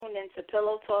into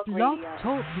Pillow Talk Blog Radio.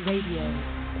 Talk Radio.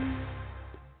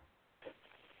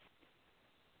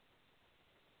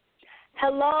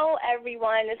 Hello,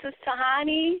 everyone. This is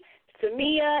Tahani,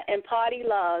 Samia, and Party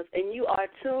Love, and you are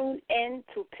tuned in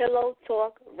to Pillow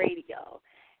Talk Radio.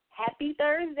 Happy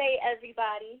Thursday,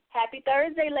 everybody. Happy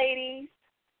Thursday, ladies.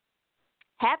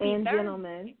 Happy and Thursday.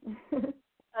 gentlemen.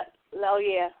 Oh,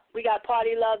 yeah. We got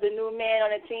Party Love, the new man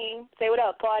on the team. Say what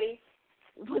up, Party.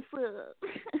 What's up?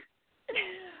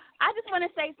 I just want to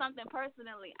say something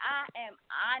personally. I am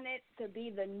honored to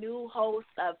be the new host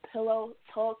of Pillow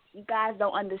Talk. You guys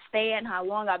don't understand how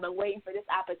long I've been waiting for this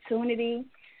opportunity.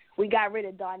 We got rid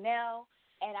of Darnell,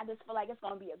 and I just feel like it's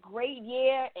going to be a great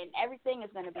year, and everything is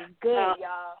going to be good,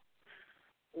 y'all.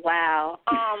 Wow.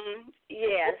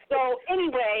 Yeah. So,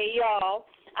 anyway, y'all,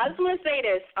 I just want to say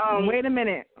this. Wait a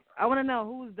minute. I want to know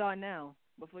who's Darnell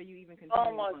before you even continue.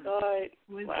 Oh, my God.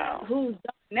 Wow. Who's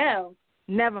Darnell?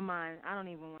 Never mind. I don't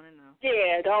even want to know.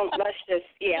 Yeah, let's just,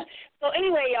 yeah. So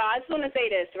anyway, y'all, I just want to say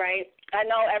this, right? I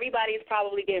know everybody's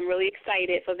probably getting really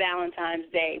excited for Valentine's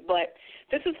Day, but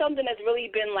this is something that's really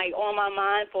been, like, on my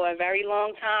mind for a very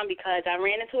long time because I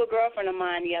ran into a girlfriend of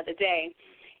mine the other day,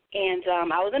 and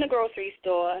I was in a grocery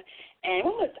store, and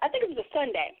I think it was a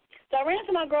Sunday. So I ran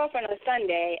into my girlfriend on a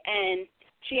Sunday, and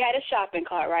she had a shopping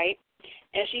cart, right?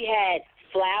 And she had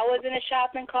flowers in a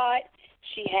shopping cart.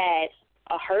 She had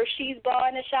a Hershey's bar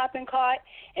in the shopping cart,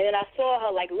 and then I saw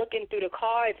her, like, looking through the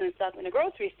cards and stuff in the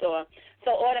grocery store.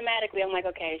 So automatically I'm like,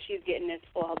 okay, she's getting this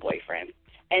for her boyfriend.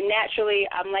 And naturally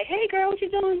I'm like, hey, girl, what you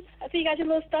doing? I see you got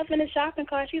your little stuff in the shopping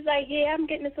cart. She's like, yeah, I'm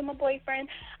getting this for my boyfriend.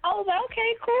 I was like,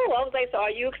 okay, cool. I was like, so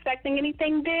are you expecting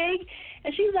anything big?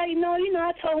 And she's like, no,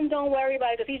 I told him don't worry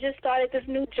about it because he just started this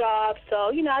new job.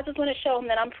 So, I just want to show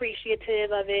him that I'm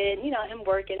appreciative of it, him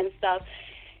working and stuff.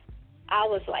 I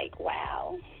was like,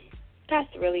 wow.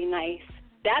 That's really nice.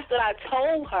 That's what I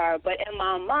told her, but in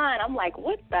my mind, I'm like,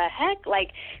 what the heck?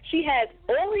 Like, she has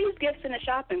all these gifts in the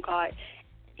shopping cart,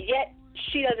 yet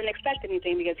she doesn't expect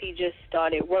anything because he just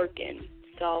started working.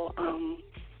 So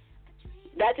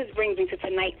that just brings me to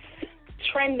tonight's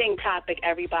trending topic,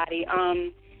 everybody.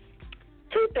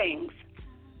 Two things.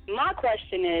 My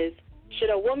question is,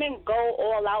 should a woman go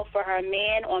all out for her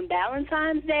man on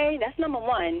Valentine's Day? That's number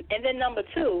one. And then number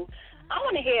two, I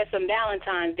want to hear some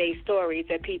Valentine's Day stories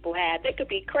that people have. They could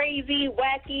be crazy,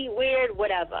 wacky, weird,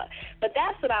 whatever. But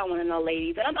that's what I want to know,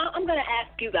 ladies. And I'm going to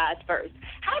ask you guys first.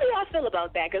 How do y'all feel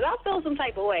about that? Because I feel some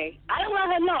type of way. I don't let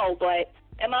her know, but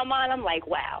in my mind, I'm like,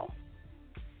 wow.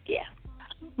 Yeah.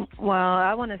 Well,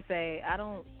 I want to say I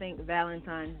don't think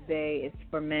Valentine's Day is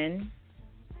for men.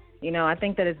 I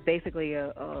think that it's basically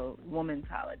a woman's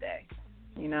holiday.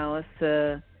 It's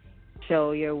to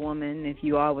show your woman, if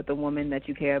you are with the woman that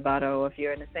you care about, or if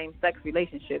you're in a same-sex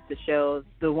relationship, to show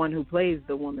the one who plays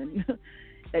the woman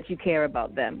that you care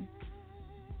about them.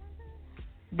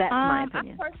 That's my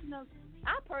opinion.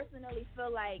 I personally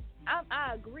feel like,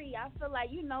 I agree. I feel like,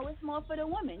 it's more for the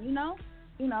woman,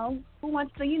 who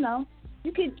wants to,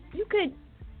 you could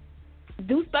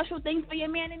do special things for your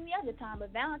man any other time,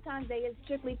 but Valentine's Day is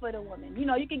strictly for the woman.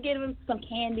 You could give him some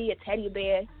candy, a teddy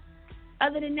bear.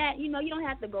 Other than that, you don't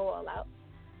have to go all out.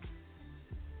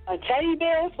 A teddy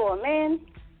bear for a man?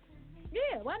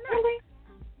 Yeah, why not? Really?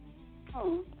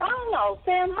 I don't know.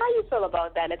 Sam, how you feel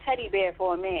about that, a teddy bear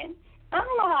for a man? I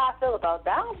don't know how I feel about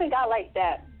that. I don't think I like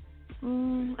that.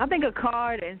 I think a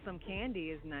card and some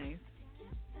candy is nice.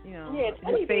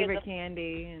 His favorite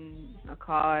candy and a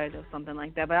card or something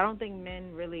like that. But I don't think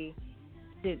men really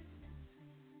should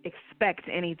expect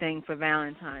anything for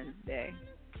Valentine's Day.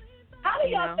 How do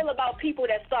y'all feel about people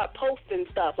that start posting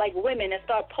stuff, like women that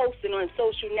start posting on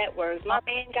social networks? My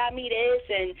man got me this,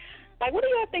 and, like, what do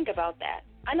y'all think about that?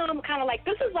 I know I'm kind of like,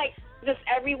 this is, like, just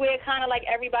everywhere, kind of like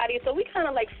everybody, so we kind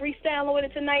of, like, freestyling with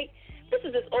it tonight. This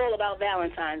is just all about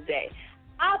Valentine's Day.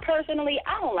 I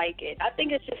don't like it. I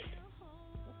think it's just...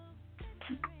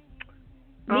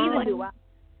 Neither do I.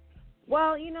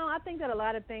 Well, I think that a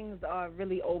lot of things are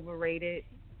really overrated.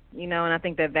 And I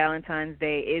think that Valentine's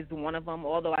Day is one of them,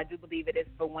 although I do believe it is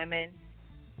for women.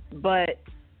 But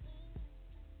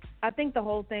I think the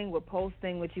whole thing with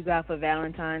posting what you got for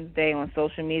Valentine's Day on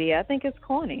social media, I think it's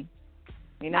corny.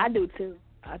 I do too.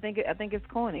 I think it's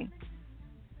corny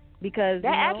because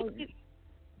that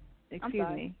excuse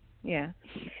me, yeah,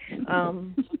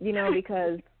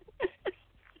 because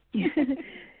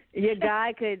your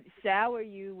guy could shower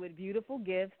you with beautiful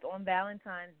gifts on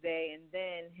Valentine's Day, and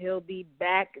then he'll be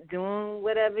back doing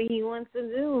whatever he wants to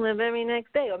do the very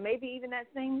next day, or maybe even that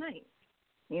same night,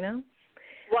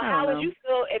 Well, how would know. you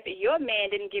feel if your man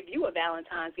didn't give you a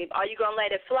Valentine's gift? Are you going to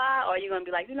let it fly, or are you going to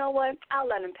be like, you know what, I'll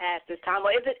let him pass this time?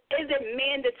 Or is it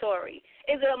mandatory?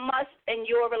 Is it a must in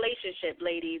your relationship,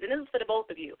 ladies? And this is for the both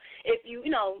of you. If you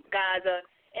know, guys are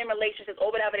in relationships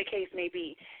or whatever the case may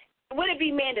be, would it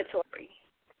be mandatory?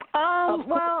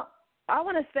 Well, I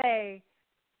want to say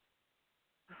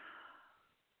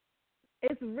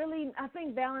it's really, I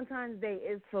think Valentine's Day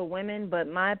is for women, but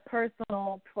my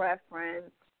personal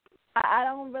preference, I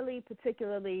don't really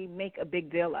particularly make a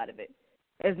big deal out of it.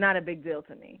 It's not a big deal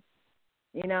to me.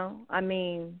 You know? I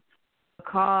mean, a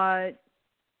card,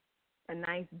 a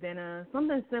nice dinner,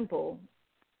 something simple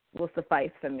will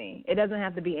suffice for me. It doesn't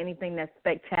have to be anything that's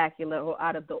spectacular or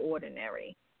out of the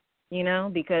ordinary, you know,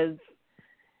 because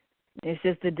it's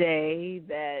just a day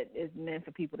that is meant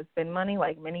for people to spend money,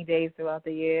 like many days throughout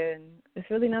the year, and it's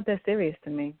really not that serious to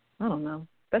me. I don't know.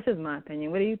 That's just my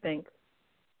opinion. What do you think?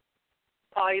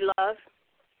 Party love?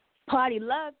 Party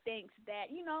love thinks that,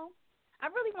 you know, I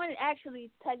really wanted to actually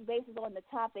touch bases on the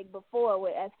topic before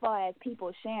as far as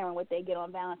people sharing what they get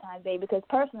on Valentine's Day, because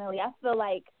personally I feel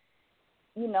like,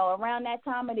 you know, around that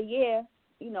time of the year,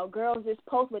 you know, girls just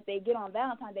post what they get on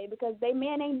Valentine's Day because they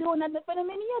man ain't doing nothing for them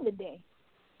any other day.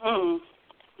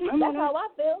 That's how I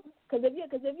feel. Because if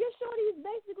your shorty is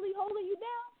basically holding you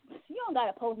down, you don't got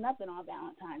to post nothing on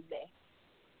Valentine's Day.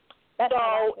 That's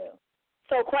how I feel.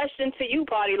 So question to you,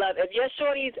 Party Love. If your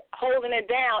shorty's holding it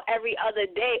down every other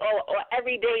day or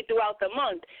every day throughout the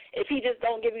month, if he just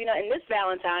don't give you nothing this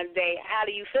Valentine's Day, how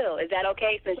do you feel? Is that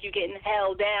okay since you're getting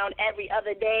held down every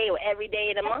other day or every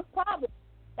day of the month?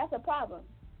 That's a problem.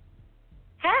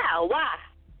 How? Why?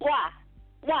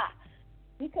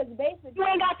 Because basically... You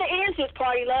ain't got the answers,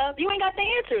 Party Love. You ain't got the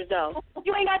answers, though.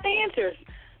 You ain't got the answers.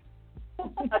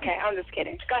 Okay, I'm just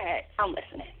kidding. Go ahead. I'm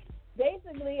listening.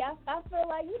 Basically, I feel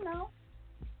like, you know,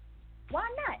 why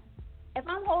not? If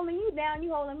I'm holding you down,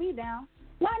 you holding me down.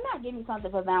 Why not give me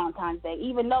something for Valentine's Day?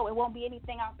 Even though it won't be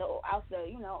anything out the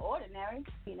you know, ordinary.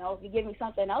 You know, if you give me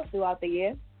something else throughout the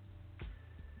year,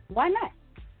 why not?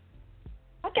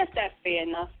 I guess that's fair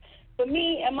enough. For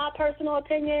me, in my personal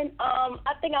opinion,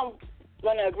 I think I'm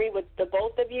going to agree with the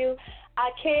both of you. I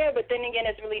care, but then again,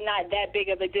 it's really not that big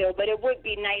of a deal. But it would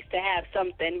be nice to have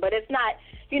something. But it's not,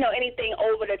 you know, anything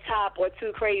over the top or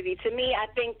too crazy. To me, I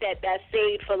think that's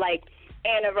saved for, like,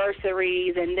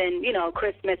 anniversaries and then, you know,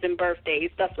 Christmas and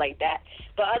birthdays, stuff like that.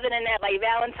 But other than that, like,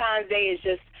 Valentine's Day is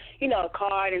just, you know, a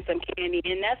card and some candy,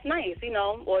 and that's nice, you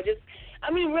know. Or just, I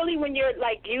mean, really, when you're,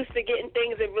 like, used to getting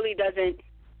things, it really doesn't,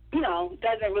 you know,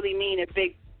 doesn't really mean a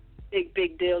big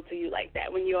deal to you like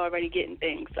that when you're already getting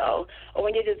things. So, or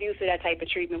when you're just used to that type of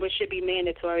treatment, which should be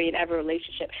mandatory in every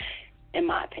relationship, in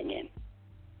my opinion.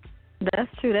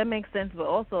 That's true. That makes sense. But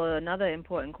also another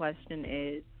important question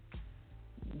is,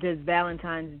 does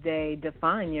Valentine's Day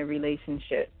define your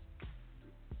relationship?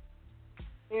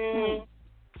 No.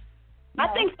 I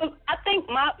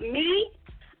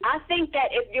think that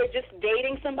if you're just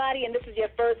dating somebody and this is your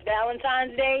first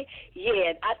Valentine's Day,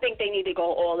 yeah, I think they need to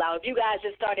go all out. If you guys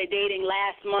just started dating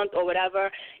last month or whatever,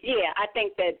 yeah, I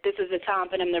think that this is the time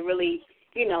for them to really,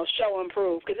 you know, show and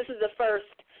prove, because this is the first,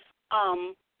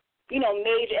 you know,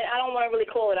 major, I don't want to really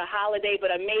call it a holiday,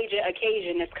 but a major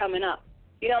occasion that's coming up.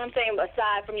 You know what I'm saying?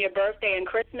 Aside from your birthday and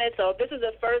Christmas. So if this is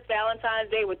the first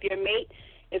Valentine's Day with your mate,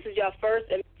 this is your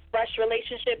first and fresh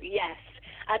relationship, yes,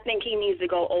 I think he needs to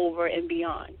go over and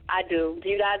beyond. I do. Do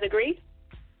you guys agree?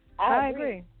 I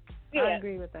agree. Yeah. I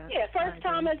agree with that. Yeah, first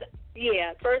timers,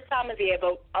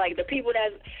 but like the people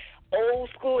that's old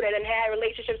school that done had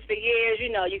relationships for years, you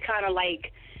know, you kind of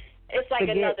like, it's like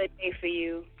another day for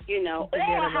you, you know. Or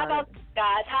how about,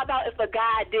 guys, how about if a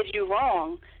guy did you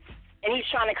wrong and he's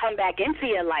trying to come back into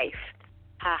your life?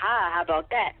 How about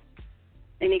that?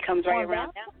 And he comes right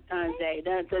around Valentine's Day.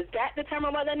 Does that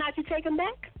determine whether or not you take him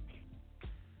back?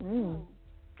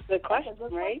 Good question,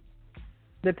 right?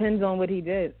 Depends on what he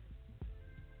did.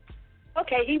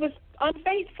 Okay, he was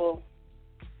unfaithful.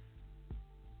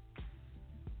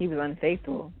 He was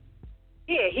unfaithful.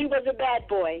 Yeah, he was a bad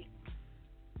boy.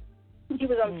 He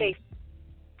was unfaithful.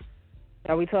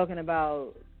 Are we talking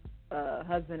about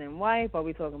husband and wife? Are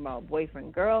we talking about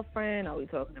boyfriend, girlfriend? Are we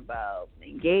talking about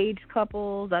engaged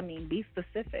couples? I mean, be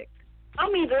specific. I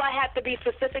mean, do I have to be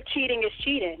specific? Cheating is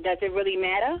cheating. Does it really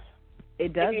matter?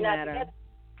 It does matter.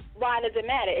 Why does it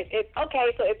matter? Okay,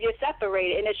 so if you're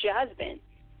separated and it's your husband,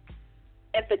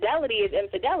 infidelity is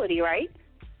infidelity, right?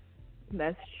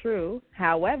 That's true.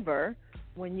 However,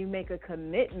 when you make a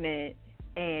commitment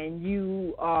and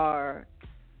you are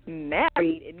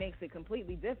married, it makes it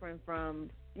completely different from,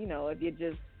 you know, if you're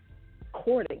just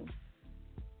courting.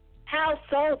 How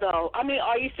so, though? I mean,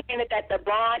 are you saying that the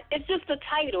bond, it's just a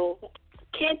title.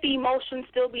 Can't the emotions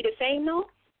still be the same, though?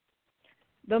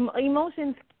 The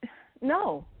emotions,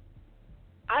 no.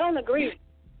 I don't agree,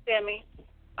 Sammy.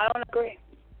 I don't agree.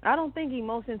 I don't think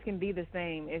emotions can be the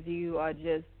same if you are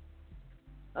just.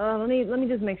 Let me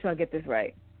just make sure I get this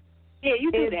right. Yeah,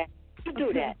 you do that. You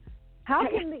do that. How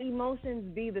can the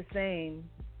emotions be the same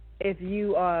if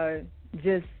you are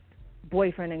just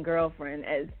boyfriend and girlfriend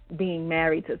as being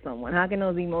married to someone? How can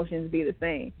those emotions be the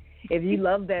same? If you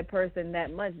love that person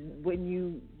that much, wouldn't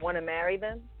you want to marry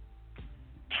them?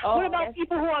 What about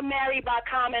people who are married by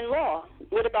common law?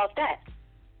 What about that?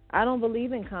 I don't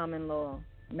believe in common law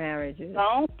marriages.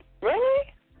 No?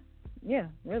 Really? Yeah,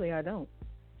 really, I don't.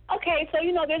 Okay, so,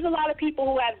 there's a lot of people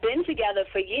who have been together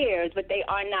for years, but they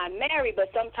are not married, but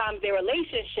sometimes their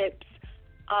relationship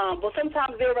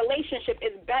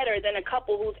is better than a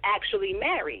couple who's actually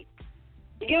married.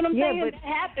 You get what I'm saying? But that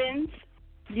happens.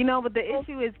 But the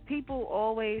issue is people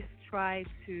always try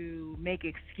to make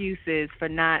excuses for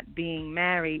not being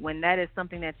married when that is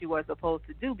something that you are supposed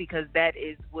to do, because that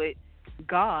is what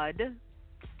God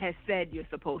has said you're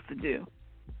supposed to do.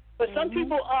 But some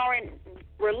people aren't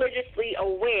religiously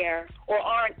aware or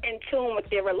aren't in tune with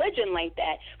their religion like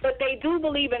that. But they do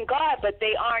believe in God, but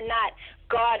they are not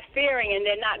God-fearing, and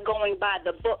they're not going by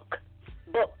the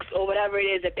books or whatever it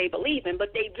is that they believe in.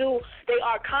 But they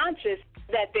are conscious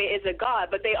that there is a God,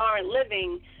 but they aren't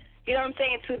living, you know what I'm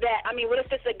saying, to that. I mean, what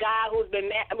if it's a guy who's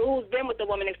been with the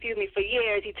woman, for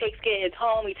years, he takes care of his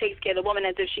home, he takes care of the woman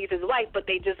as if she's his wife, but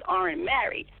they just aren't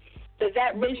married. Does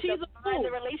that really define the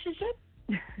relationship?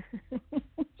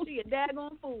 She a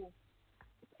daggone fool.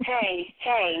 Hey,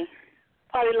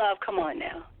 Party Love, come on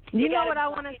now. You know what I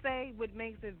want to say? What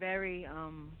makes it very,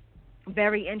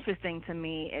 very interesting to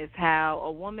me is how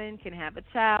a woman can have a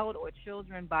child or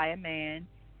children by a man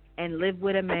and live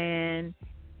with a man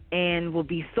and will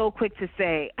be so quick to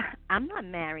say, I'm not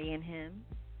marrying him.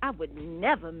 I would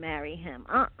never marry him.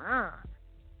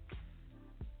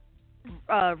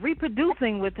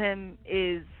 Reproducing with him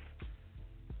is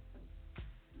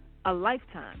a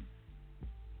lifetime.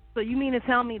 So you mean to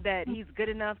tell me that he's good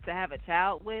enough to have a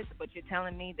child with, but you're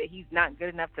telling me that he's not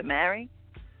good enough to marry?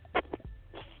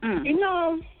 Party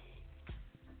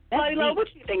Love, what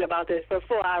do you think about this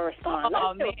before I respond?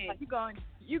 Oh, man,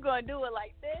 you gonna do it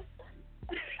like this?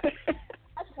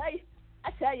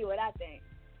 I tell you what I think.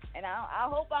 And I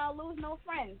hope I don't lose no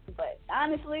friends. But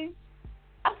honestly,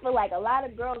 I feel like a lot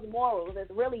of girls' morals is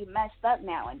really messed up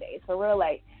nowadays. For real,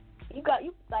 like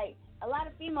a lot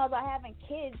of females are having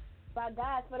kids by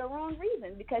guys for the wrong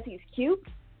reasons, because he's cute,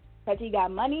 because he got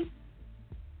money.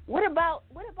 What about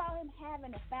him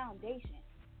having a foundation?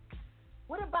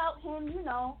 What about him,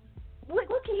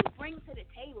 what can he bring to the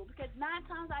table? Because 9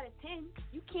 times out of 10,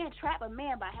 you can't trap a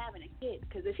man by having a kid,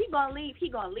 because if he gonna leave, he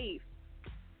gonna leave.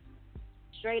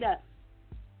 Straight up.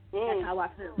 That's how I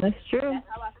feel. That's true. That's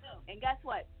how I feel. And guess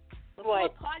what? Before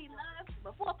Party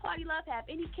Love have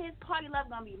any kids, Party Love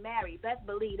gonna be married. Best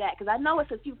believe that, because I know it's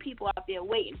a few people out there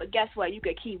waiting. But guess what? You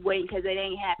could keep waiting because it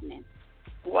ain't happening.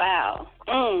 Wow.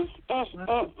 I'm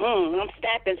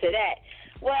snapping to that.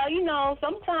 Well,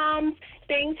 sometimes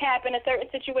things happen and certain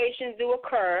situations do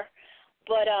occur.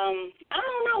 But I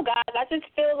don't know, guys. I just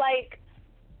feel like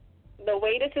the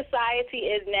way the society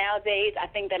is nowadays, I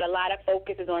think that a lot of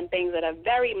focus is on things that are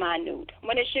very minute,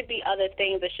 when it should be other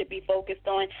things that should be focused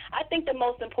on. I think the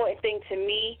most important thing to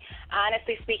me,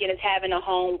 honestly speaking, is having a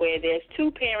home where there's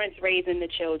 2 parents raising the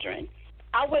children.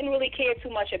 I wouldn't really care too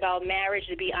much about marriage,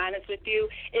 to be honest with you,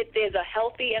 if there's a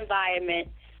healthy environment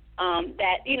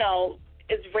that,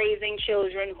 is raising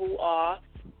children who are,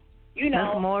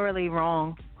 That's morally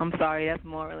wrong. I'm sorry, that's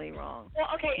morally wrong. Well,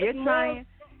 okay,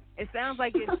 It sounds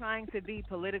like you're trying to be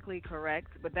politically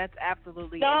correct, but that's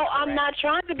absolutely no. incorrect. I'm not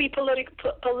trying to be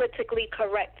politically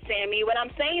correct, Sammy. What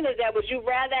I'm saying is that would you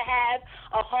rather have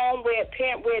a home where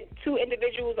 2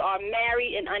 individuals are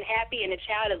married and unhappy and the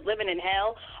child is living in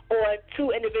hell, or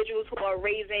 2 individuals who are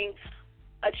raising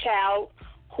a child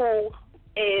who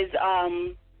is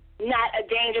not a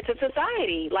danger to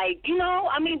society?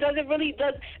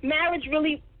 Does marriage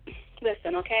really?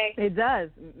 Listen, okay. It does.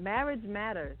 Marriage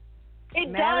matters.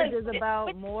 Marriage is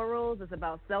about morals, it's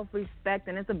about self-respect,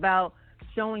 and it's about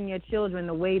showing your children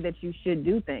the way that you should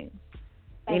do things.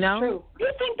 That's true. Do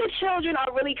you think the children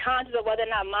are really conscious of whether or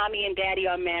not mommy and daddy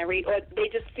are married, or they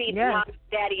just see mom and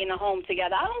daddy in the home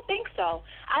together? I don't think so.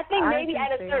 I think maybe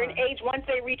at a certain age, once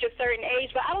they reach a certain age,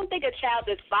 but I don't think a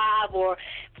child is 5 or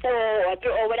 4 or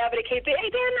 3 or whatever the case is.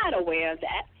 They're not aware of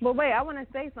that. Well, wait, I want to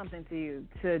say something to you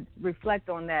to reflect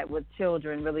on that with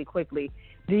children really quickly.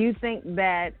 Do you think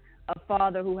that a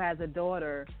father who has a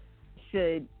daughter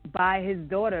should buy his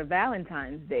daughter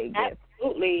Valentine's Day gifts.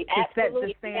 Absolutely. To set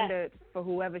the standard for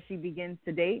whoever she begins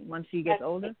to date once she gets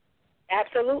older?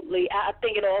 Absolutely. I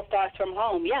think it all starts from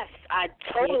home. Yes, I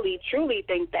totally, truly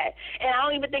think that. And I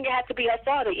don't even think it has to be her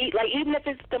father. Like, even if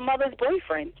it's the mother's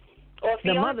boyfriend or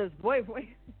fiance. The mother's boyfriend?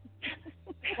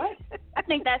 What? I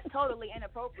think that's totally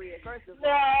inappropriate, first of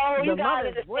all. No, the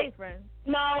mother's boyfriend.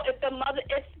 No, if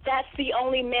that's the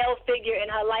only male figure in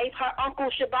her life, her uncle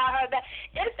should buy her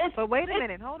that. But wait a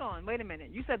minute, hold on, wait a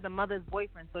minute. You said the mother's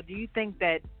boyfriend, so do you think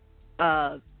that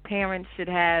parents should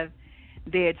have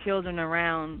their children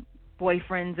around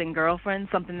boyfriends and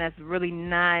girlfriends, something that's really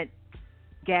not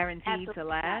guaranteed to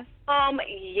last?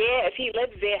 Yeah, if he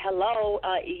lives there, hello.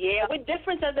 Yeah, what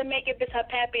difference does it make if it's her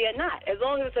pappy or not? As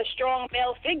long as it's a strong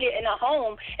male figure in a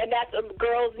home, and that's a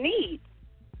girl's need.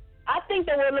 I think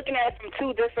that we're looking at it from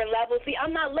two different levels. See,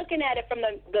 I'm not looking at it from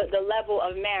the level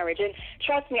of marriage. And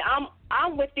trust me,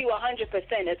 I'm with you 100%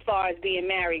 as far as being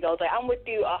married goes. Like, I'm with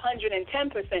you 110%.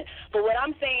 But what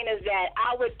I'm saying is that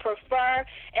I would prefer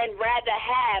and rather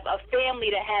have a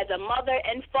family that has a mother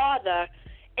and father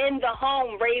in the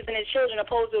home raising the children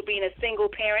opposed to it being a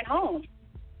single-parent home.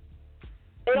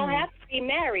 They don't have to be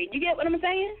married. You get what I'm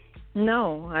saying?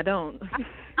 No, I don't.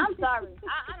 I'm sorry.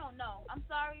 I don't know. I'm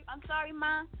sorry,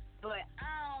 Ma. But I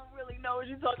don't really know what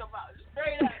you're talking about.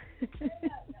 Straight up.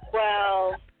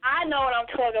 Well, I know what I'm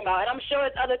talking about, and I'm sure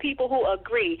it's other people who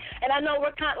agree. And I know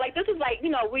we're kind of like, this is like,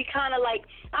 we kind of like,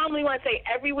 I don't really want to say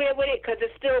everywhere with it because it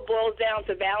still boils down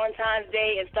to Valentine's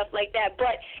Day and stuff like that.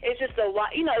 But it's just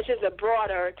it's just a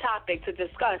broader topic to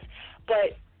discuss.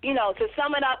 But, to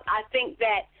sum it up, I think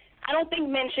that I don't think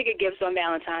men should get gifts on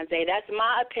Valentine's Day. That's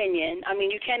my opinion. I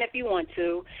mean, you can if you want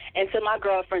to. And to my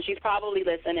girlfriend, she's probably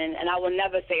listening, and I will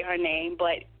never say her name,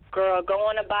 but girl, go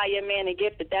on and buy your man a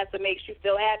gift if that's what makes you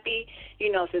feel happy.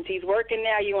 Since he's working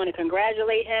there, you want to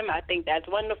congratulate him. I think that's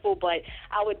wonderful, but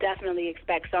I would definitely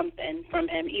expect something from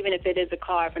him, even if it is a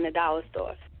card from the dollar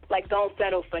store. Like, don't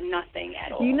settle for nothing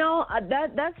at all.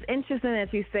 That's interesting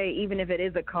that you say even if it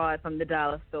is a card from the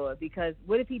dollar store, because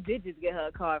what if he did just get her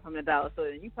a card from the dollar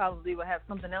store? Then you probably would have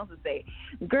something else to say.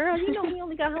 Girl, he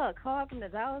only got her a card from the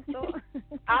dollar store.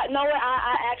 I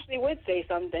actually would say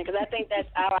something because I think that's.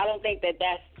 I don't think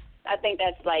that's. I think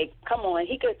that's like, come on,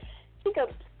 he could.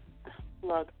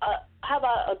 Look, how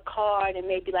about a card and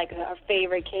maybe like her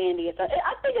favorite candy or something?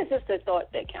 I think it's just the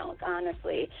thought that counts,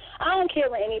 honestly. I don't care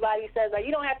what anybody says. Like,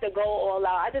 you don't have to go all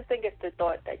out. I just think it's the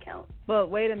thought that counts.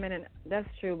 But wait a minute, that's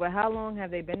true. But how long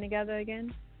have they been together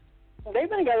again? They've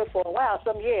been together for a while,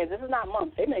 some years. This is not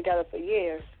months. They've been together for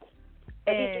years.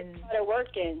 And he just started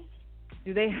working.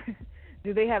 Do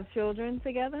they have children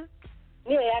together?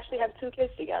 Yeah, they actually have 2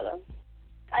 kids together.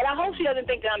 And I hope she doesn't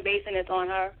think that I'm basing this on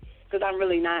her, because I'm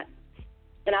really not.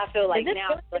 And I feel like is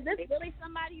this really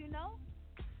somebody you know?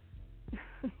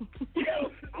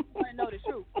 I want to know the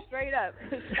truth. Straight up.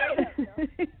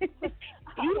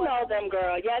 You know them,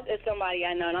 girl. Yes, it's somebody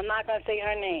I know. And I'm not going to say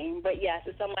her name, but yes,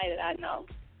 it's somebody that I know.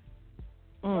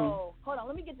 So, hold on.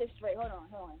 Let me get this straight. Hold on.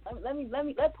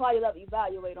 Let Party Love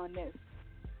evaluate on this.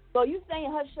 So you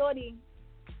saying her shorty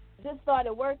just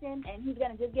started working and he's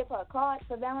going to just give her a card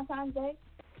for Valentine's Day?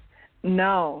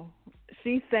 No.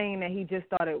 She's saying that he just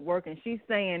started working. She's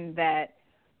saying that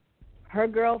her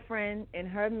girlfriend and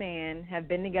her man have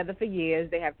been together for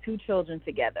years. They have 2 children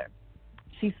together.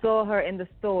 She saw her in the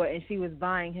store, and she was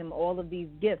buying him all of these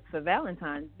gifts for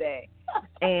Valentine's Day.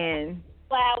 And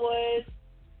flowers.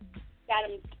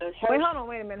 Got him.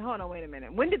 Wait a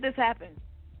minute. When did this happen?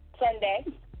 Sunday.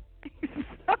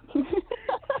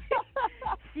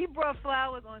 She brought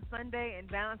flowers on Sunday, and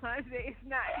Valentine's Day is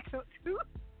not.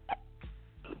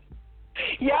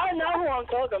 Y'all know who I'm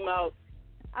talking about.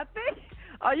 I think.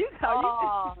 Are you?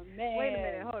 Oh, man. Wait a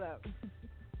minute. Hold up.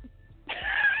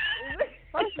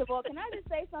 First of all, can I just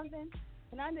say something?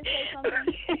 Let me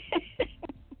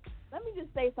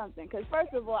just say something. Because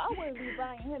first of all, I wouldn't be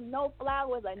buying him no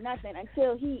flowers or nothing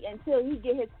until he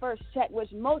get his first check,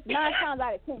 which 9 times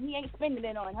out of 10 he ain't spending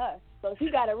it on her. So if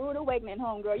you got a rude awakening,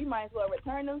 homegirl, you might as well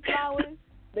return them flowers,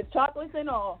 the chocolates and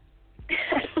all.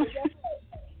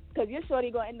 Because your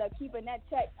shorty going to end up keeping that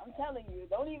check. I'm telling you,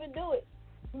 don't even do it.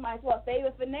 You might as well save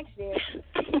it for next year.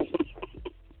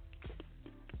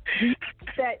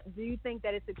 Do you think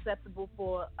that it's acceptable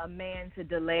for a man to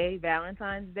delay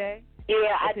Valentine's Day?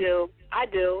 Yeah, I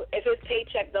do. If his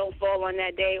paycheck don't fall on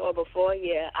that day or before,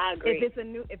 yeah, I agree.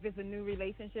 If it's a new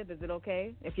relationship, is it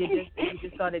okay? If you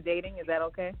just started dating, is that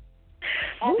okay?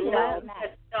 No,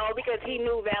 because he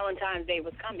knew Valentine's Day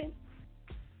was coming,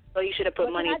 so you should have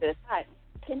put money to the side.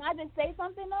 Can I just say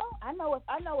something though? I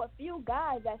know a few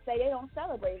guys that say they don't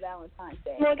celebrate Valentine's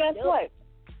Day. Well, guess what?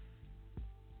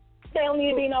 They don't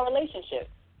need to be in a relationship.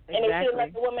 Exactly. And they should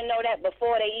let the woman know that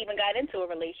before they even got into a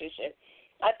relationship.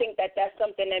 I think that that's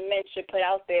something that men should put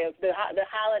out there. The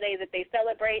holidays that they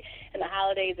celebrate and the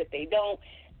holidays that they don't.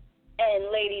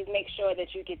 And ladies, make sure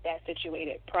that you get that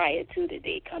situated prior to the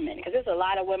date coming. Because there's a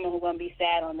lot of women who are going to be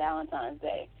sad on Valentine's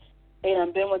Day. They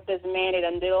done been with this man. They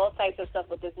done did all types of stuff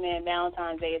with this man.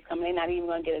 Valentine's Day is coming. They're not even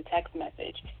going to get a text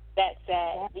message. That's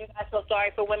sad. You guys feel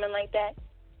sorry for women like that?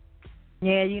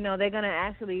 Yeah, you know, they're going to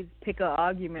actually pick an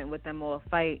argument with them or a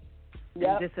fight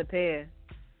and disappear.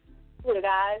 Who, the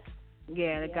guys?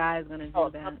 Yeah, the guy's going to do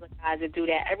that. A couple of guys that do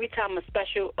that. Every time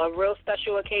a real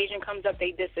special occasion comes up,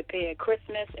 they disappear.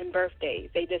 Christmas and birthdays,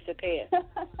 they disappear.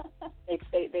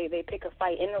 they pick a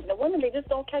fight. And the women, they just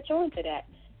don't catch on to that.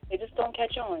 They just don't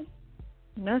catch on.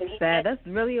 That's sad. That's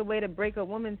really a way to break a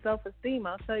woman's self-esteem,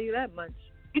 I'll tell you that much.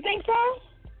 You think so?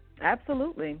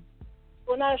 Absolutely.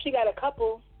 Well, now if she got a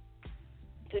couple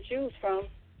to choose from.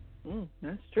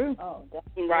 That's true. Oh,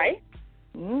 right?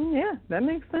 Yeah, that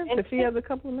makes sense. And if she has a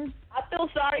couple of men. I feel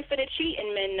sorry for the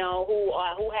cheating men, though,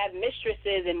 who have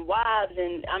mistresses and wives,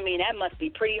 and I mean that must be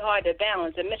pretty hard to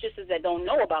balance. The mistresses that don't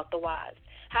know about the wives.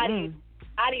 How do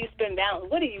you spend balance?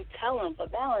 What do you tell them for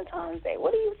Valentine's Day?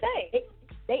 What do you say?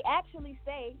 They actually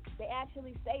say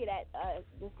that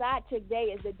the side chick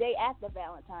day is the day after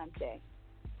Valentine's Day.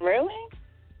 Really?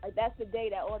 Like that's the day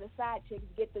that all the side chicks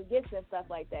get the gifts and stuff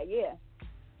like that. Yeah,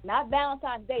 not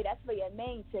Valentine's Day. That's for your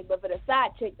main chick, but for the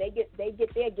side chick, they get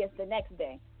their gifts the next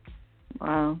day.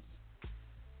 Wow.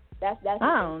 That's.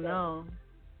 I don't know.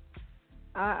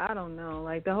 I don't know.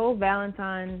 Like the whole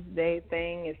Valentine's Day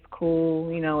thing is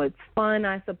cool. You know, it's fun,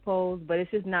 I suppose, but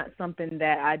it's just not something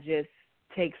that I just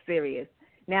take serious.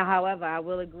 Now, however, I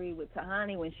will agree with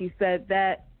Tahani when she said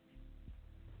that,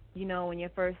 you know, when you're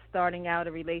first starting out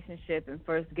a relationship and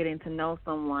first getting to know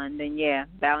someone, then, yeah,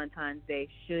 Valentine's Day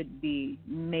should be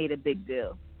made a big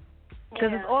deal. Because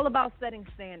it's all about setting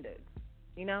standards,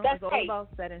 you know? It's all about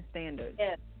setting standards.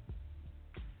 Yeah.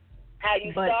 How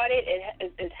you start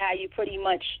it is how you pretty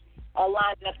much are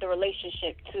lining up the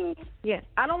relationship, too. Yeah.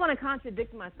 I don't want to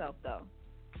contradict myself, though.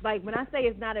 Like, when I say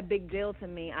it's not a big deal to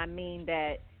me, I mean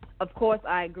that, of course,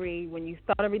 I agree. When you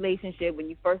start a relationship, when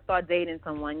you first start dating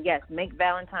someone, yes, make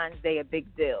Valentine's Day a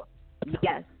big deal.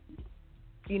 Yes.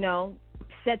 You know,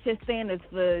 set your standards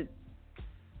for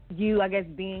you, I guess,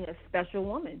 being a special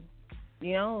woman.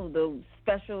 You know, the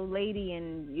special lady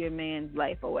in your man's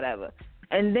life or whatever.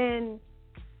 And then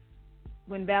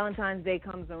when Valentine's Day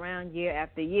comes around year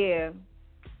after year,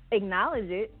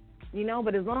 acknowledge it, you know,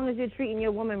 but as long as you're treating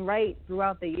your woman right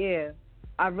throughout the year,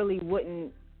 I really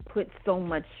wouldn't put so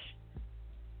much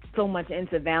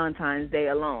into Valentine's Day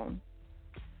alone.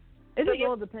 It just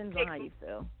all depends on how you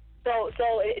feel. So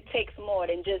it takes more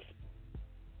than just...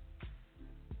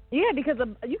 Yeah, because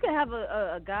you can have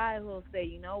a guy who'll say,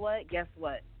 you know what, guess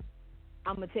what?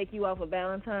 I'm going to take you out for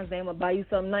Valentine's Day. I'm going to buy you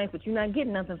something nice, but you're not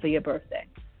getting nothing for your birthday.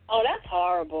 Oh, that's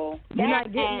horrible. You're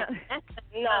not getting nothing.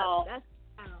 No.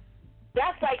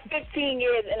 That's like 15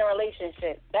 years in a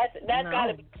relationship. That's got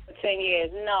to be 10 years.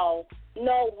 No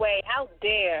way. How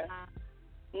dare?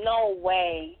 No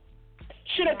way.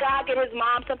 Should a guy get his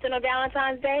mom something on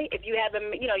Valentine's Day? If you have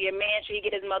your man, should he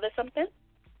get his mother something?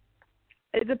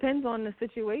 It depends on the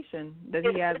situation that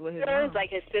he has with his mom. Like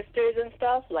his sisters and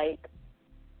stuff, like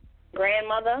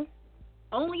grandmother.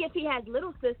 Only if he has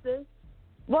little sisters.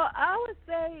 Well, I would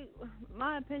say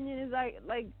my opinion is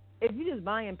like if you're just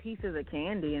buying pieces of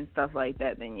candy and stuff like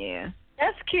that, then yeah.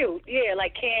 That's cute. Yeah,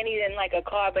 like candy and like a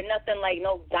car, but nothing like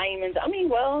no diamonds. I mean,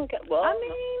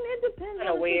 it depends on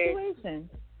the situation.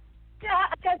 Yeah,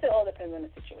 I guess it all depends on the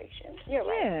situation. You're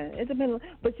right. Yeah, it depends.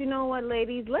 But you know what,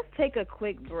 ladies? Let's take a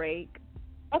quick break.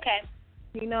 Okay.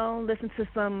 You know, listen to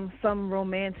some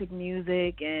romantic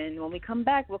music, and when we come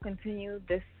back, we'll continue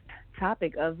this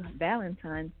topic of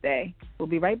Valentine's Day. We'll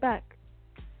be right back.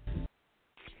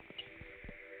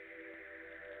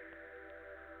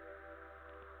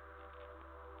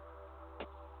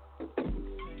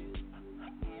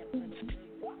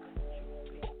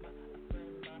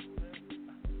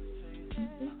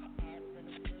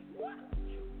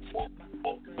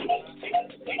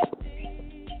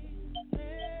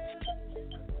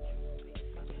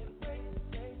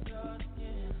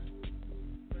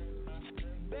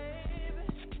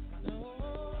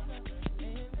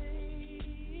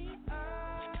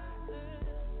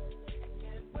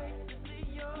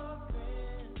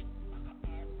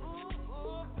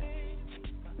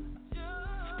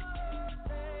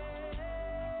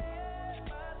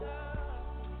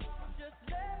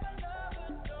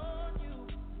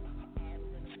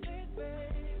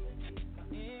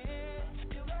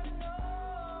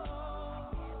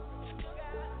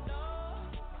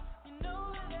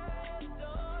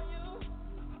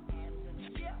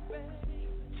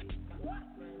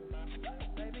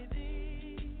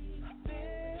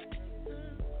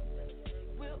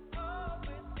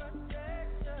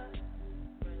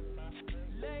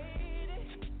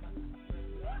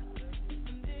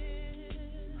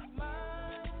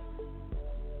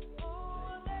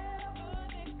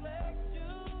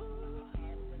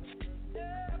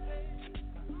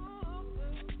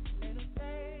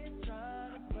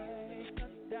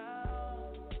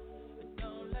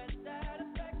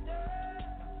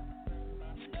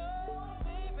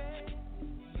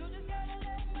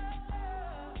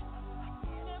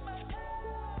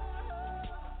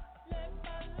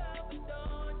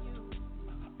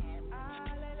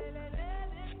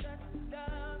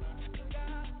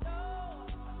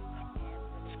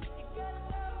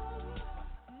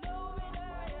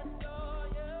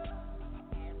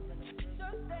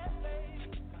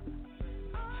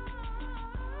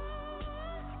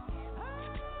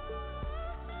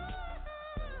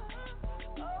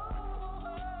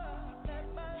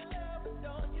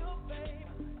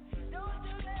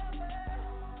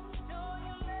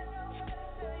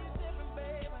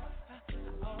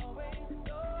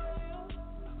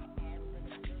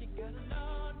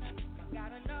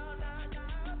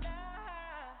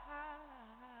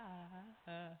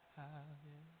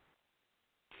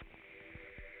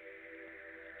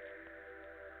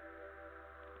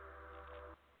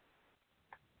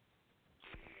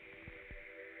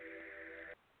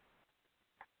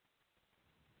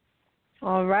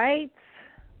 All right.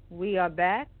 We are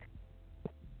back.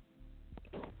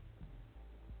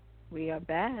 We are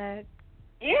back.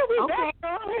 Yeah, we're back.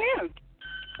 Oh, yeah.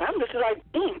 I'm just like,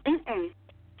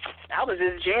 I was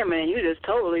just jamming, and you just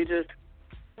totally just,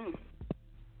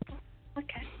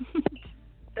 Okay.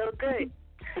 So good.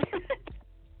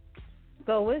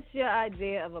 So what's your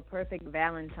idea of a perfect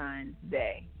Valentine's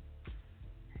Day?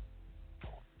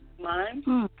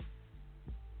 Mine?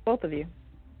 Both of you.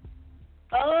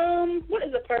 What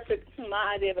is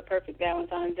my idea of a perfect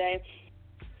Valentine's Day?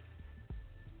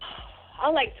 I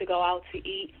like to go out to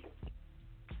eat.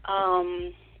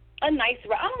 A nice,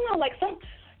 I don't know, like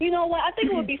you know what? I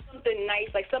think it would be something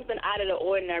nice, like something out of the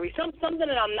ordinary, something that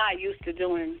I'm not used to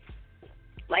doing.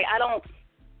 Like I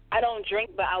don't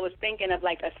drink, but I was thinking of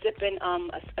like a sipping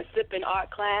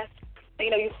art class. You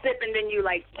know, you sip and then you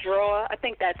like draw. I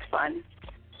think that's fun.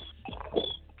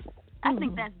 I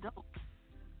think that's dope.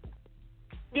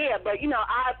 Yeah, but you know,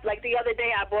 I like the other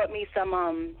day I bought me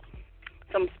some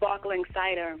sparkling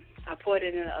cider. I poured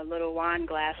it in a little wine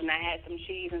glass, and I had some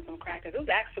cheese and some crackers. It was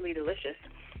actually delicious.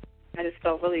 I just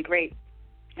felt really great.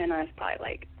 And it's probably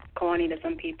like corny to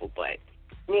some people, but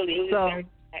really, it was very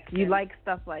relaxing. You like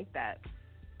stuff like that?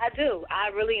 I do. I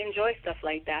really enjoy stuff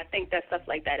like that. I think that stuff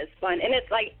like that is fun, and it's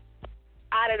like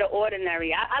out of the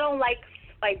ordinary. I don't like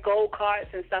go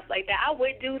karts and stuff like that. I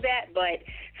would do that, but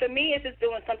for me, it's just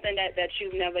doing something that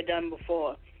you've never done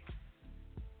before.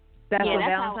 That's what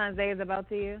Valentine's Day is about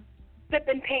to you? Sip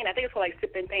and paint. I think it's called like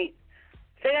sip and paint.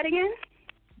 Say that again?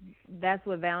 That's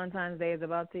what Valentine's Day is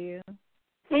about to you?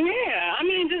 Yeah. I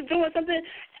mean, just doing something.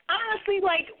 Honestly,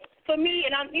 like, for me,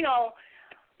 and I'm, you know,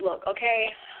 look, okay,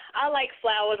 I like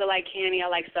flowers, I like candy, I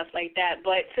like stuff like that.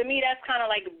 But to me, that's kind of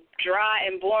like dry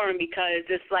and boring because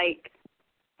it's like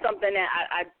something that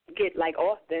I get like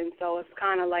often. So it's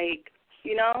kind of like,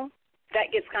 you know,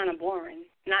 that gets kind of boring.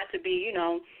 Not to be, you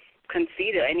know,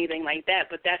 conceited or anything like that,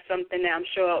 but that's something that I'm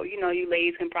sure, you know, you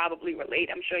ladies can probably relate.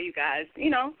 I'm sure you guys, you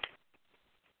know.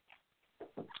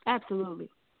 Absolutely.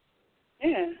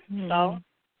 Yeah. So,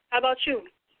 how about you?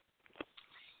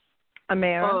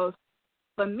 Amara?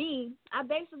 For me, I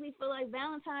basically feel like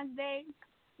Valentine's Day,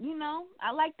 you know,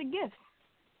 I like the gifts.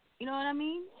 You know what I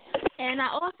mean? And I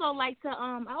also like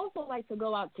to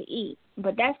go out to eat.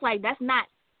 But that's not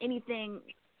anything,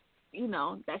 you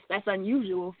know, that's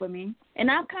unusual for me. And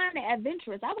I'm kind of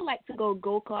adventurous. I would like to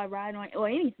go-kart ride or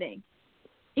anything.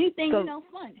 Anything, you know,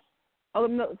 fun. Oh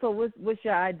no! So what's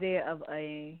your idea of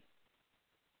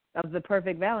the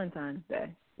perfect Valentine's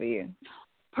Day for you?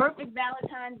 Perfect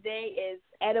Valentine's Day is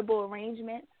edible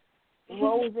arrangements,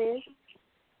 roses,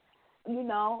 you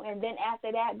know, and then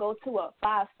after that go to a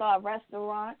 5-star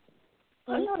restaurant.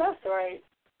 I know that's right.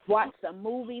 Watch some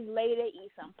movies later,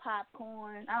 eat some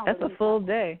popcorn. That's a full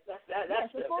day.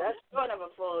 That's sort of a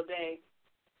full day.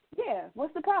 Yeah,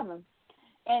 what's the problem?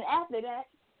 And after that,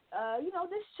 you know,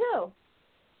 just chill.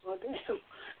 Well, damn.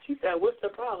 She said, what's the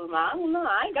problem? I don't know.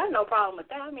 I ain't got no problem with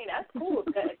that. I mean, that's cool.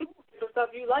 That's the stuff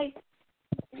you like.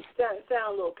 You sound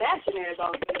a little passionate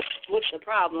about this. What's the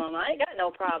problem? I ain't got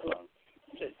no problem.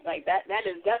 Just like that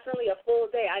is definitely a full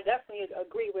day. I definitely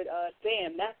agree with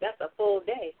Sam. That's a full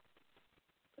day.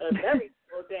 A very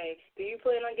full day. Do you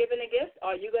plan on giving a gift?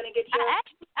 Are you going to get your...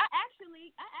 I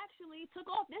actually took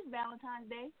off this Valentine's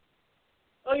Day.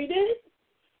 Oh, you did?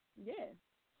 Yeah.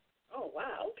 Oh,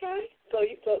 wow. Okay. So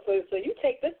you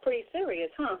take this pretty serious,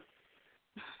 huh?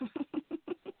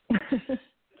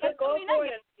 That's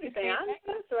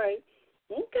right.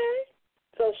 Okay.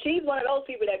 So she's one of those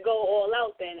people that go all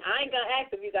out then. I ain't going to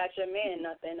ask if you got your man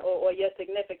nothing or your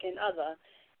significant other.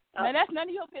 No, that's none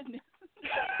of your business.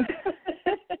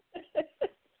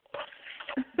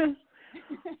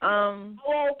 I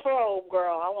won't probe,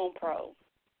 girl. I won't probe.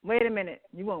 Wait a minute.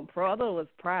 You won't probe? I thought it was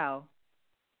proud.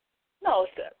 No,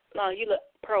 sir. No, you look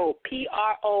probe.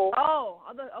 P-R-O. Oh,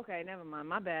 okay. Never mind.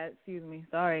 My bad. Excuse me.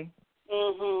 Sorry.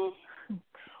 Mhm.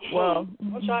 Well,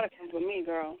 don't try to come with me,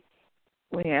 girl.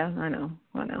 Well, yeah, I know.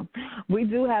 We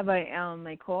do have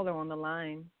a caller on the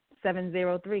line.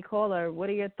 703 caller. What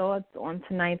are your thoughts on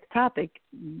tonight's topic?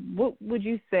 What would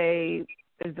you say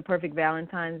is the perfect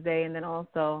Valentine's Day, and then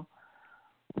also,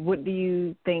 what do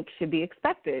you think should be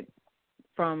expected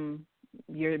from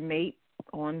your mate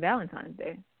on Valentine's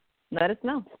Day? Let us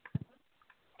know.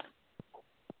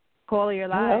 Caller, you're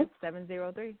live.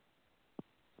 703.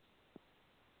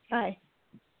 Hi.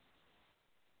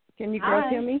 Can you girls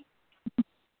hear me?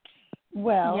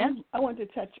 Well, yeah. I want to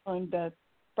touch on the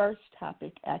first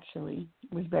topic, actually.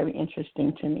 It was very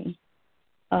interesting to me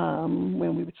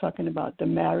when we were talking about the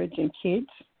marriage and kids.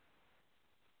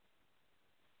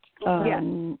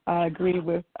 I agree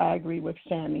with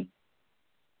Sammy.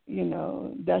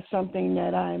 that's something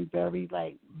that I'm very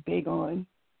big on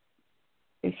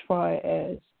as far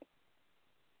as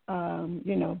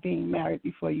being married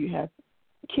before you have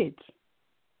kids.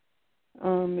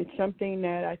 It's something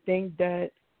that I think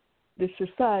that the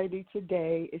society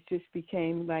today, it just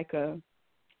became like a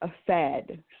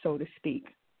fad, so to speak.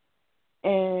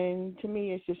 And to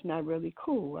me, it's just not really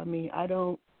cool. I mean, I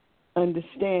don't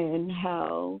understand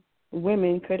how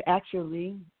women could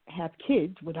actually have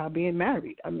kids without being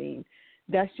married. I mean,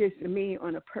 that's just me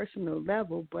on a personal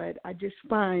level, but I just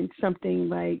find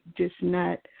something just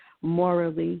not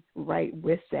morally right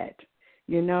with that,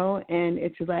 and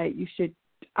it's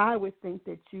I would think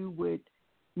that you would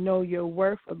know your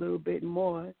worth a little bit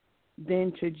more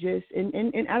than to just, and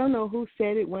I don't know who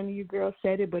said it, one of you girls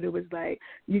said it, but it was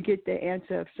you get the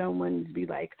answer of someone to be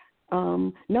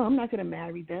no, I'm not going to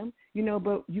marry them,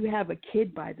 but you have a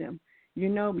kid by them,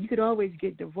 you could always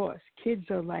get divorced. Kids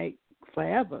are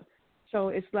forever. So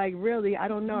it's really, I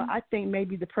don't know. I think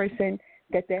maybe the person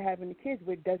that they're having the kids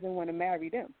with doesn't want to marry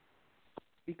them,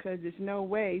 because there's no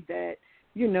way that,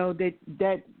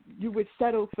 that you would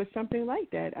settle for something like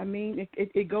that. I mean,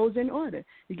 it goes in order.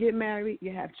 You get married,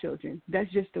 you have children. That's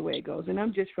just the way it goes. And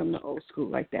I'm just from the old school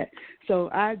like that. So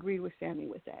I agree with Sammy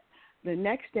with that. The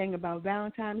next thing about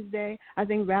Valentine's Day, I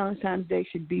think Valentine's Day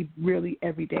should be really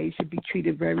every day. You should be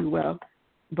treated very well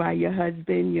by your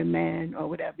husband, your man, or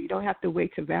whatever. You don't have to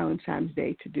wait till Valentine's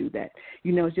Day to do that.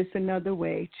 It's just another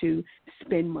way to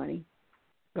spend money.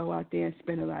 Go out there and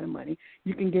spend a lot of money.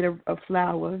 You can get a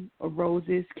flower, or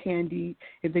roses, candy.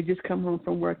 If they just come home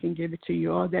from work and give it to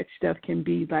you, all that stuff can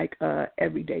be a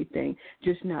everyday thing,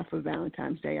 just not for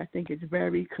Valentine's Day. I think it's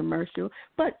very commercial,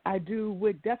 but I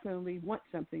would definitely want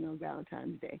something on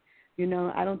Valentine's Day.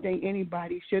 I don't think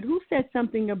anybody should. Who said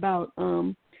something about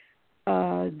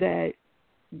that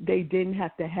they didn't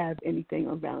have to have anything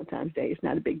on Valentine's Day? It's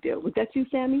not a big deal. Was that you,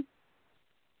 Sammy?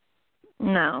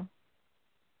 No.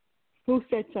 Who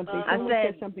said something? I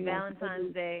said something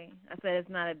Valentine's Day. I said it's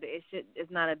not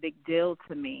a big deal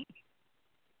to me.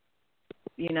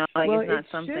 It's not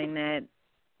something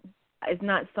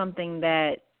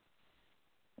that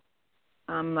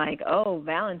I'm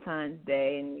Valentine's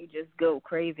Day, and you just go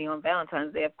crazy on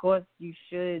Valentine's Day. Of course, you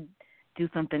should do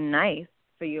something nice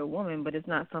for your woman, but it's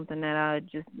not something that I would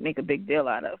just make a big deal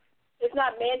out of. It's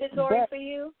not mandatory for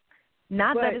you?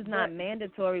 Not that it's not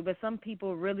mandatory, but some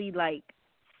people really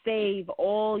save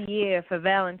all year for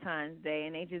Valentine's Day,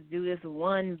 and they just do this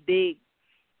one big,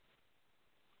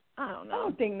 I don't know. I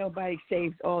don't think nobody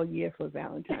saves all year for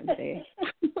Valentine's Day.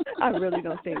 I really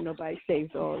don't think nobody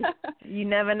saves all. You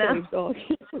never know. Saves all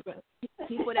year for Valentine's.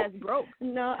 People that's broke.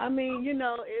 No, I mean,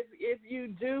 if you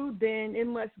do, then it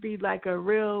must be a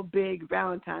real big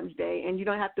Valentine's Day, and you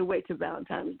don't have to wait till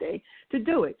Valentine's Day to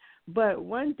do it. But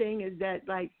one thing is that,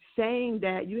 saying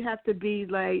that you have to be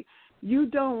you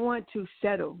don't want to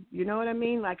settle. You know what I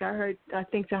mean? I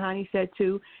think Tahani said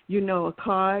too, a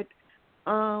card.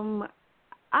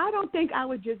 I don't think I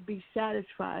would just be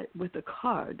satisfied with a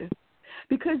card.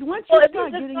 Because once you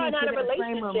start getting into that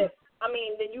frame of, I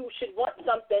mean, then you should want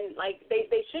something,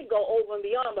 they should go over and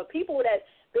beyond. But people that's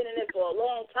been in it for a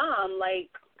long time,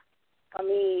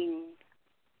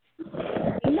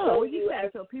 no, you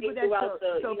said so. People that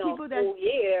people that whole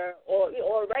year, or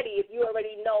already, if you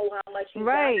already know how much you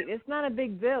right, got. It's not a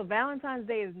big deal. Valentine's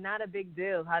Day is not a big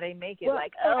deal. How they make it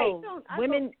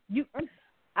women.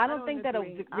 I don't think that a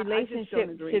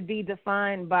relationship should be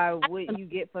defined by what you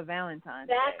get for Valentine's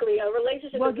Day. Exactly, a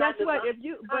relationship. Well, is guess not what? If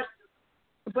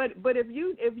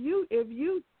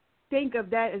you think of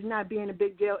that as not being a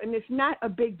big deal, and it's not a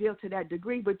big deal to that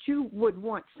degree, but you would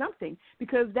want something,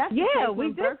 because that's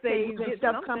we did say you get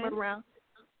stuff something. coming around.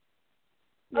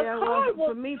 Yeah,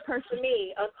 for me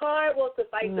personally, a card will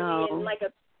suffice me in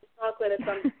a chocolate or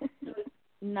something.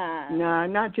 Nah,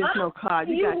 not just no card.